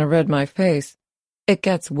 Fiona read my face. It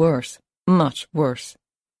gets worse. Much worse.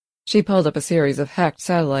 She pulled up a series of hacked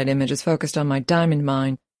satellite images focused on my diamond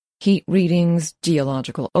mine. Heat readings,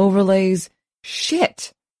 geological overlays.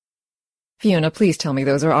 Shit! Fiona, please tell me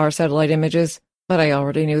those are our satellite images. But I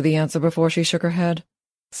already knew the answer before she shook her head.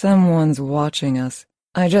 Someone's watching us.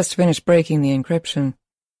 I just finished breaking the encryption.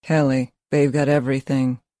 Kelly, they've got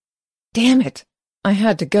everything. Damn it! I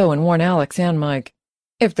had to go and warn Alex and Mike.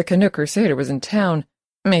 If the Canuck Crusader was in town,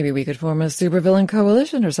 maybe we could form a supervillain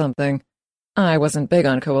coalition or something. I wasn't big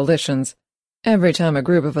on coalitions. Every time a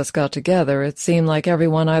group of us got together, it seemed like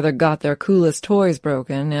everyone either got their coolest toys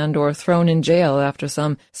broken and or thrown in jail after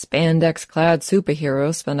some spandex-clad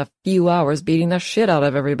superhero spent a few hours beating the shit out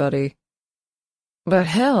of everybody. But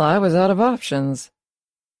hell, I was out of options.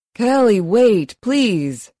 Kelly, wait,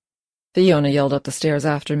 please! Fiona yelled up the stairs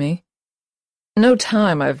after me. No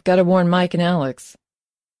time, I've got to warn Mike and Alex.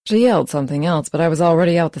 She yelled something else, but I was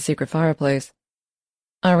already out the secret fireplace.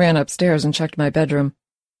 I ran upstairs and checked my bedroom.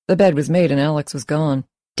 The bed was made and Alex was gone.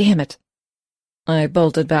 Damn it! I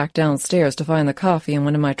bolted back downstairs to find the coffee and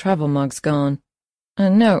one of my travel mugs gone. A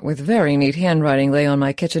note with very neat handwriting lay on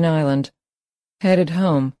my kitchen island. Headed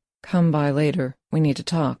home. Come by later. We need to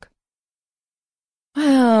talk.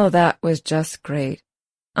 Well, that was just great.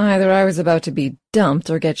 Either I was about to be dumped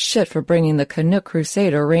or get shit for bringing the Canuck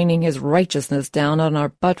Crusader raining his righteousness down on our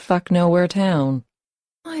butt-fuck-nowhere town.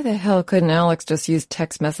 Why the hell couldn't Alex just use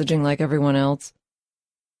text messaging like everyone else?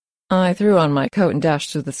 I threw on my coat and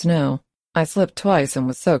dashed through the snow. I slipped twice and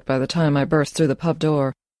was soaked by the time I burst through the pub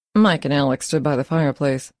door. Mike and Alex stood by the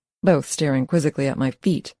fireplace, both staring quizzically at my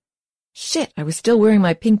feet. Shit, I was still wearing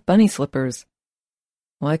my pink bunny slippers.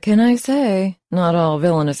 What can I say? Not all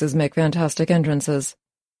villainesses make fantastic entrances.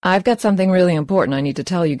 I've got something really important I need to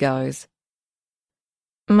tell you guys.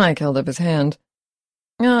 Mike held up his hand.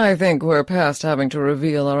 I think we're past having to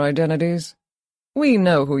reveal our identities. We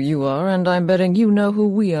know who you are, and I'm betting you know who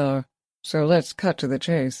we are. So let's cut to the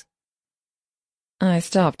chase. I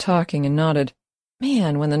stopped talking and nodded.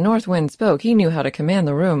 Man, when the North Wind spoke, he knew how to command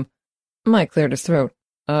the room. Mike cleared his throat.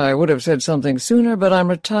 I would have said something sooner, but I'm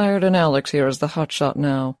retired and Alex here is the hotshot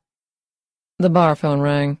now. The bar phone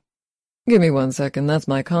rang. Give me 1 second, that's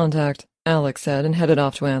my contact, Alex said and headed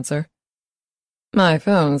off to answer. My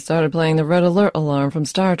phone started playing the red alert alarm from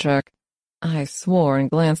Star Trek. I swore and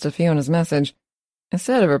glanced at Fiona's message.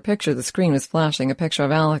 Instead of her picture, the screen was flashing a picture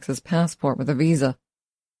of Alex's passport with a visa.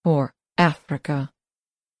 For Africa.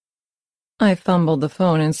 I fumbled the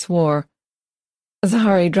phone and swore.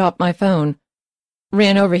 Sorry, dropped my phone.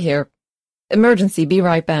 Ran over here. Emergency, be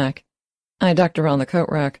right back. I ducked around the coat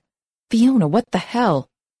rack. Fiona, what the hell?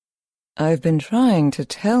 I've been trying to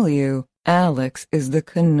tell you, Alex is the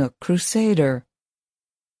Canuck Crusader.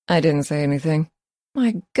 I didn't say anything.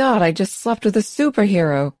 My God, I just slept with a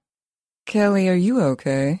superhero. Kelly, are you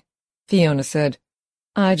okay? Fiona said.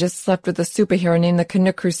 I just slept with a superhero named the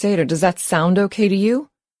Canuck Crusader. Does that sound okay to you?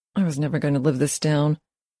 I was never going to live this down.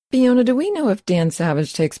 Fiona, do we know if Dan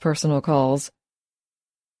Savage takes personal calls?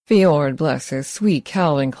 Fjord, bless his sweet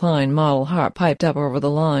Calvin Klein model heart, piped up over the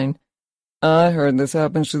line. I heard this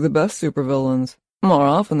happens to the best supervillains. More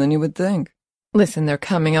often than you would think. Listen, they're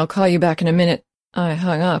coming. I'll call you back in a minute. I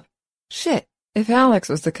hung up. Shit. If Alex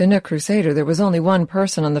was the Canuck Crusader, there was only one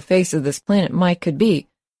person on the face of this planet Mike could be.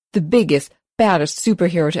 The biggest, baddest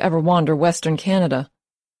superhero to ever wander Western Canada.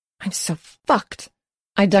 I'm so fucked.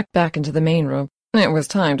 I ducked back into the main room. It was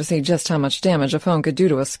time to see just how much damage a phone could do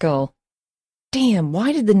to a skull. Damn,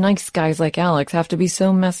 why did the nice guys like Alex have to be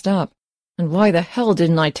so messed up? And why the hell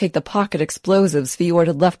didn't I take the pocket explosives Fjord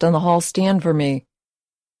had left on the hall stand for me?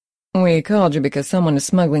 We called you because someone is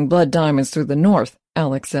smuggling blood diamonds through the north,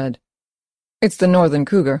 Alex said. It's the Northern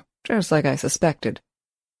Cougar, just like I suspected.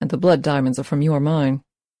 And the blood diamonds are from your mine.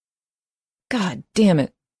 God damn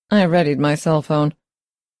it. I readied my cell phone.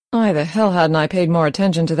 Why the hell hadn't I paid more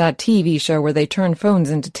attention to that TV show where they turn phones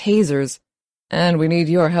into tasers? And we need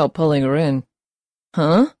your help pulling her in.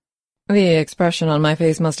 Huh? The expression on my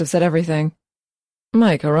face must have said everything.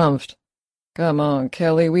 Mike harumphed. Come on,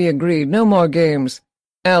 Kelly, we agreed. No more games.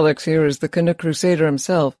 Alex here is the Canuck Crusader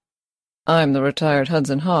himself. I'm the retired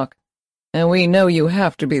Hudson Hawk. And we know you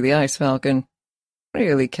have to be the Ice Falcon.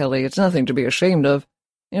 Really, Kelly, it's nothing to be ashamed of.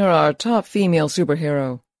 You're our top female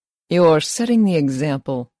superhero. You're setting the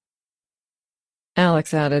example.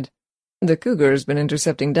 Alex added, The Cougar's been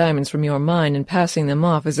intercepting diamonds from your mine and passing them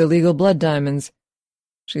off as illegal blood diamonds.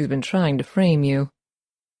 She's been trying to frame you.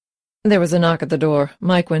 There was a knock at the door.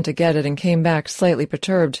 Mike went to get it and came back slightly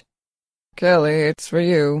perturbed. Kelly, it's for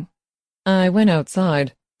you. I went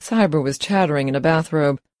outside. Cyber was chattering in a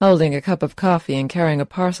bathrobe, holding a cup of coffee and carrying a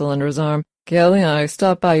parcel under his arm. Kelly, I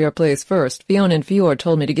stopped by your place first. Fiona and Fjord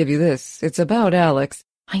told me to give you this. It's about Alex.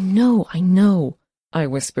 I know, I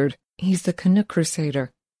whispered. He's the Canuck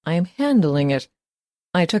Crusader. I am handling it.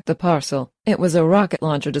 I took the parcel. It was a rocket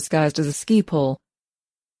launcher disguised as a ski pole.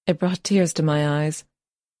 It brought tears to my eyes.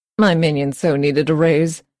 My minion so needed a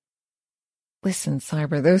raise. Listen,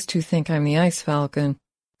 Cyber, those two think I'm the Ice Falcon.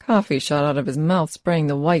 Coffee shot out of his mouth, spraying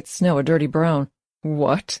the white snow a dirty brown.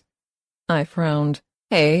 What? I frowned.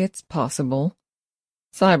 Hey, it's possible.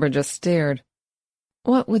 Cyber just stared.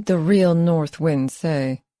 What would the real North Wind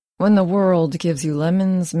say? When the world gives you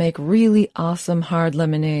lemons, make really awesome hard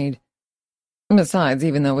lemonade. Besides,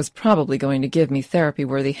 even though it was probably going to give me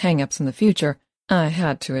therapy-worthy hang-ups in the future, I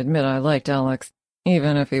had to admit I liked Alex,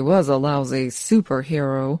 even if he was a lousy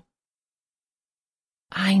superhero.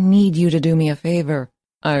 I need you to do me a favor,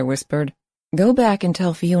 I whispered. Go back and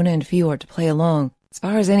tell Fiona and Fjord to play along. As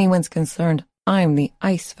far as anyone's concerned, I'm the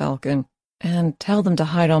Ice Falcon. And tell them to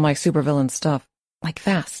hide all my supervillain stuff. Like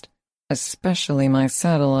fast. Especially my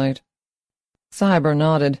satellite. Cyber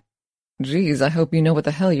nodded. Geez, I hope you know what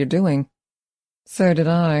the hell you're doing. So did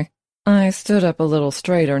I. I stood up a little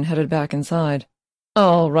straighter and headed back inside.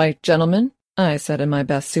 All right, gentlemen, I said in my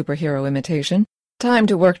best superhero imitation. Time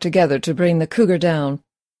to work together to bring the Cougar down.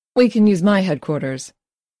 We can use my headquarters.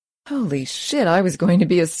 Holy shit, I was going to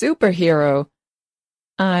be a superhero.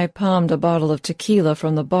 I palmed a bottle of tequila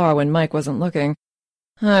from the bar when Mike wasn't looking.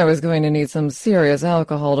 I was going to need some serious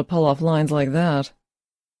alcohol to pull off lines like that.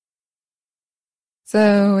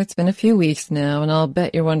 So, it's been a few weeks now, and I'll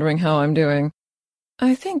bet you're wondering how I'm doing.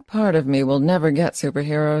 I think part of me will never get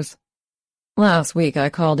superheroes. Last week I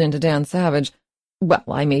called in to Dan Savage. Well,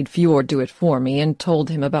 I made Fjord do it for me and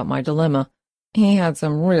told him about my dilemma. He had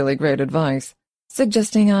some really great advice,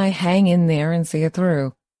 suggesting I hang in there and see it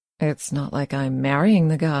through. It's not like I'm marrying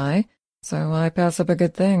the guy, so I pass up a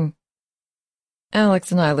good thing.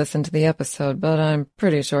 Alex and I listened to the episode, but I'm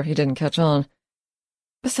pretty sure he didn't catch on.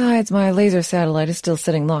 Besides, my laser satellite is still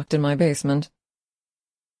sitting locked in my basement.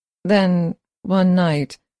 Then, one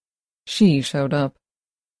night, she showed up.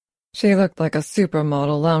 She looked like a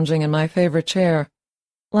supermodel lounging in my favorite chair.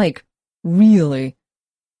 Like, really.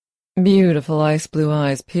 Beautiful ice blue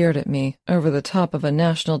eyes peered at me over the top of a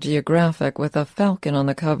National Geographic with a falcon on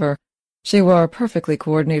the cover. She wore a perfectly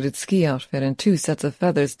coordinated ski outfit and 2 sets of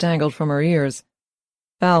feathers dangled from her ears.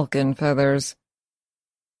 Falcon feathers.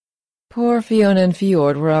 Poor Fiona and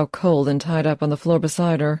Fjord were out cold and tied up on the floor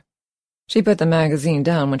beside her. She put the magazine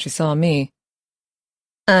down when she saw me.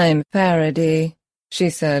 I'm Faraday, she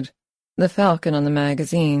said. The falcon on the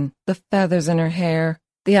magazine, the feathers in her hair,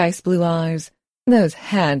 the ice blue eyes, those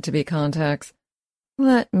had to be contacts.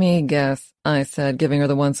 Let me guess, I said, giving her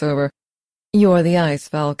the once-over. You're the Ice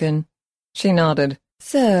Falcon. She nodded.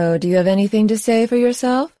 So, do you have anything to say for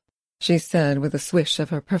yourself? She said with a swish of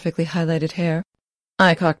her perfectly highlighted hair.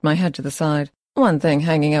 I cocked my head to the side. One thing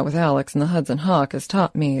hanging out with Alex and the Hudson Hawk has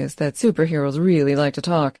taught me is that superheroes really like to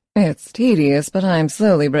talk. It's tedious, but I'm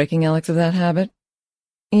slowly breaking Alex of that habit.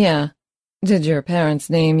 Yeah. Did your parents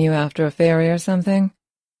name you after a fairy or something?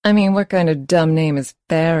 I mean, what kind of dumb name is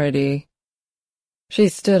Faraday? She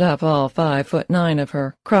stood up, all 5'9" of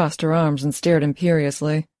her, crossed her arms and stared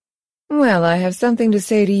imperiously. Well, I have something to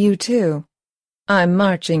say to you, too. I'm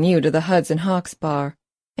marching you to the Hudson Hawks bar,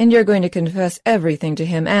 and you're going to confess everything to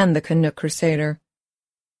him and the Canuck Crusader.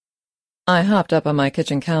 I hopped up on my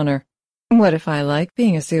kitchen counter. What if I like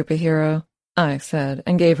being a superhero? I said,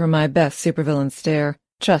 and gave her my best supervillain stare.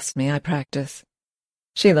 Trust me, I practice.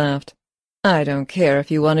 She laughed. I don't care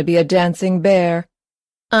if you want to be a dancing bear.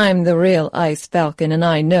 I'm the real Ice Falcon, and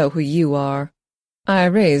I know who you are. I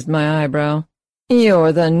raised my eyebrow.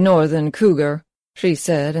 You're the Northern Cougar, she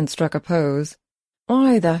said, and struck a pose.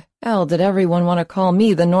 Why the hell did everyone want to call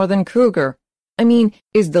me the Northern Cougar? I mean,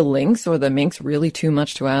 is the lynx or the minx really too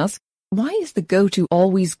much to ask? Why is the go-to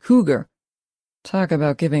always cougar? Talk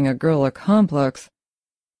about giving a girl a complex.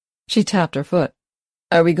 She tapped her foot.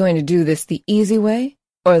 Are we going to do this the easy way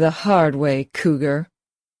or the hard way, cougar?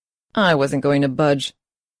 I wasn't going to budge.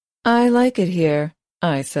 I like it here,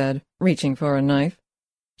 I said, reaching for a knife.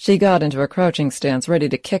 She got into a crouching stance, ready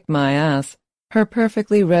to kick my ass. Her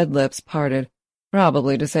perfectly red lips parted,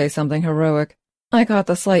 probably to say something heroic. I caught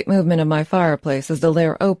the slight movement of my fireplace as the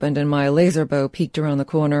lair opened and my laser bow peeked around the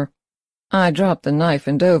corner. I dropped the knife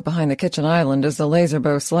and dove behind the kitchen island as the laser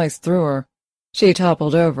bow sliced through her. She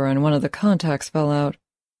toppled over and one of the contacts fell out.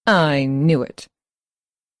 I knew it.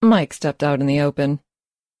 Mike stepped out in the open.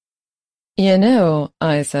 You know,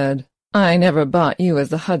 I said, I never bought you as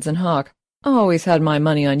the Hudson Hawk. Always had my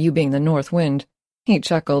money on you being the North Wind. He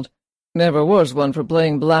chuckled. Never was one for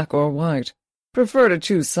playing black or white. Prefer to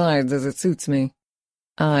choose sides as it suits me.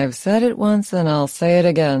 I've said it once and I'll say it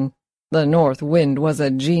again. The North Wind was a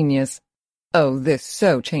genius. Oh, this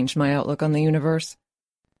so changed my outlook on the universe.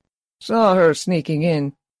 Saw her sneaking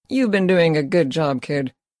in. You've been doing a good job,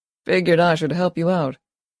 kid. Figured I should help you out.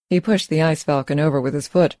 He pushed the Ice Falcon over with his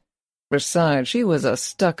foot. Besides, she was a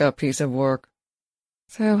stuck-up piece of work.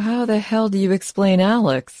 So how the hell do you explain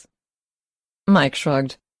Alex? Mike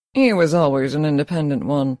shrugged. He was always an independent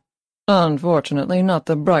one. Unfortunately, not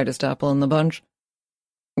the brightest apple in the bunch.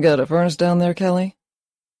 Got a furnace down there, Kelly?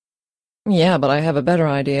 Yeah, but I have a better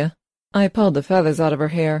idea. I pulled the feathers out of her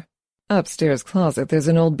hair. Upstairs closet, there's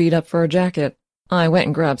an old beat-up fur jacket. I went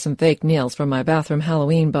and grabbed some fake nails from my bathroom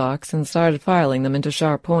Halloween box and started filing them into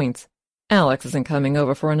sharp points. Alex isn't coming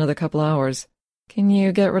over for another couple hours. Can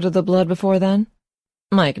you get rid of the blood before then?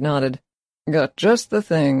 Mike nodded. Got just the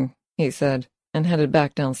thing, he said, and headed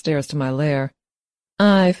back downstairs to my lair.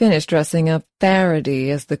 I finished dressing up Faraday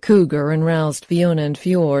as the cougar and roused Fiona and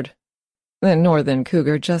Fjord. The northern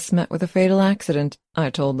cougar just met with a fatal accident, I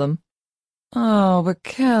told them. Oh, but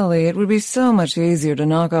Kelly, it would be so much easier to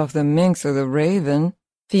knock off the Minx or the Raven,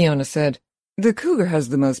 Fiona said. The cougar has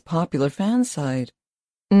the most popular fan site.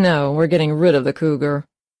 No, we're getting rid of the cougar,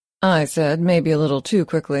 I said, maybe a little too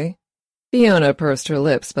quickly. Fiona pursed her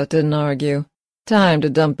lips but didn't argue. Time to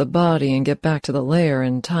dump the body and get back to the lair,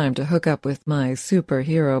 and time to hook up with my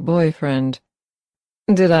superhero boyfriend.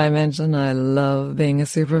 Did I mention I love being a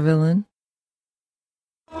supervillain?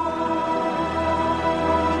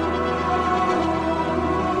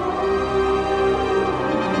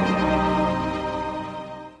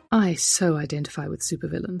 I so identify with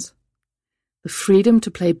supervillains. The freedom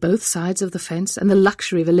to play both sides of the fence and the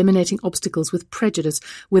luxury of eliminating obstacles with prejudice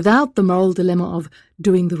without the moral dilemma of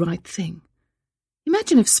doing the right thing.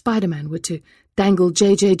 Imagine if Spider-Man were to dangle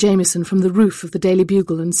J.J. Jameson from the roof of the Daily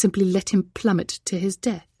Bugle and simply let him plummet to his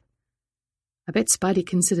death. I bet Spidey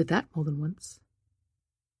considered that more than once.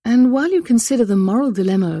 And while you consider the moral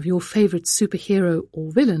dilemma of your favourite superhero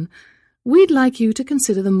or villain, we'd like you to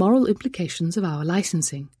consider the moral implications of our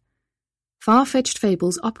licensing. Far-Fetched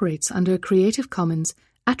Fables operates under a Creative Commons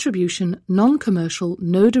Attribution Non-Commercial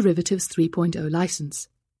No Derivatives 3.0 license,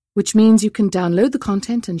 which means you can download the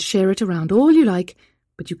content and share it around all you like,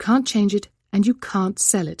 but you can't change it and you can't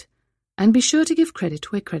sell it. And be sure to give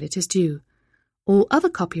credit where credit is due. All other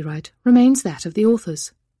copyright remains that of the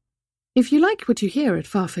authors. If you like what you hear at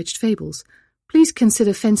Far-Fetched Fables, please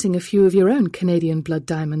consider fencing a few of your own Canadian blood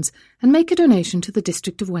diamonds and make a donation to the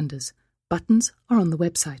District of Wonders. Buttons are on the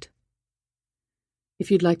website. If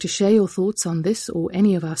you'd like to share your thoughts on this or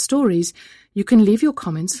any of our stories, you can leave your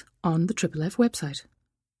comments on the Triple F website.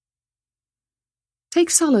 Take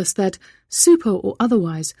solace that, super or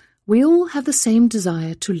otherwise, we all have the same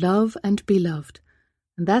desire to love and be loved,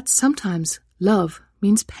 and that sometimes love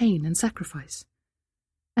means pain and sacrifice.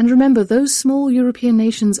 And remember, those small European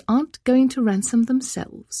nations aren't going to ransom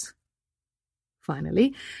themselves.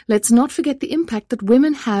 Finally, let's not forget the impact that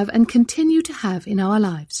women have and continue to have in our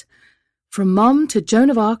lives. From Mom to Joan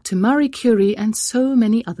of Arc to Marie Curie and so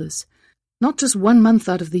many others. Not just 1 month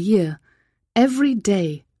out of the year. Every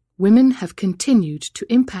day, women have continued to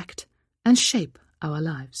impact and shape our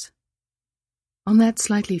lives. On that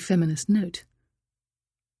slightly feminist note,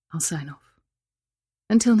 I'll sign off.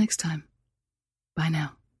 Until next time, bye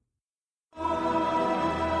now.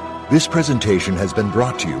 This presentation has been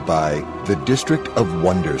brought to you by the District of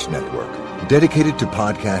Wonders Network, dedicated to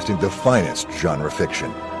podcasting the finest genre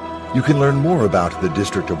fiction. You can learn more about the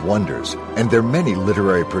District of Wonders and their many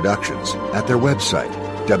literary productions at their website,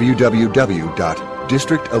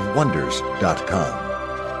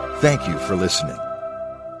 www.districtofwonders.com. Thank you for listening.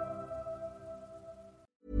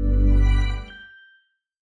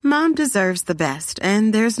 Mom deserves the best,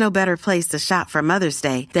 and there's no better place to shop for Mother's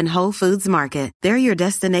Day than Whole Foods Market. They're your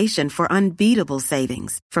destination for unbeatable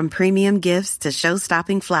savings, from premium gifts to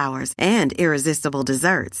show-stopping flowers and irresistible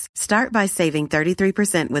desserts. Start by saving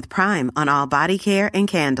 33% with Prime on all body care and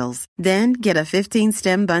candles. Then get a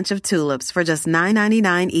 15-stem bunch of tulips for just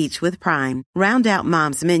 $9.99 each with Prime. Round out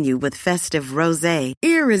Mom's menu with festive rosé,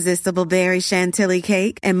 irresistible berry chantilly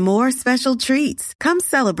cake, and more special treats. Come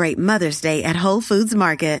celebrate Mother's Day at Whole Foods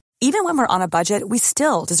Market. Even when we're on a budget, we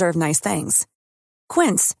still deserve nice things.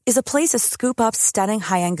 Quince is a place to scoop up stunning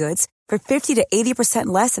high-end goods for 50 to 80%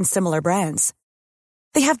 less than similar brands.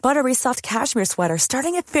 They have buttery soft cashmere sweaters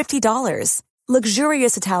starting at $50,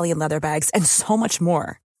 luxurious Italian leather bags, and so much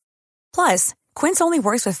more. Plus, Quince only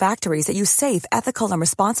works with factories that use safe, ethical, and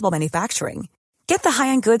responsible manufacturing. Get the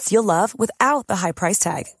high-end goods you'll love without the high price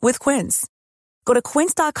tag with Quince. Go to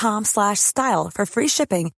quince.com/style for free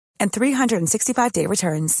shipping and 365-day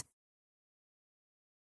returns.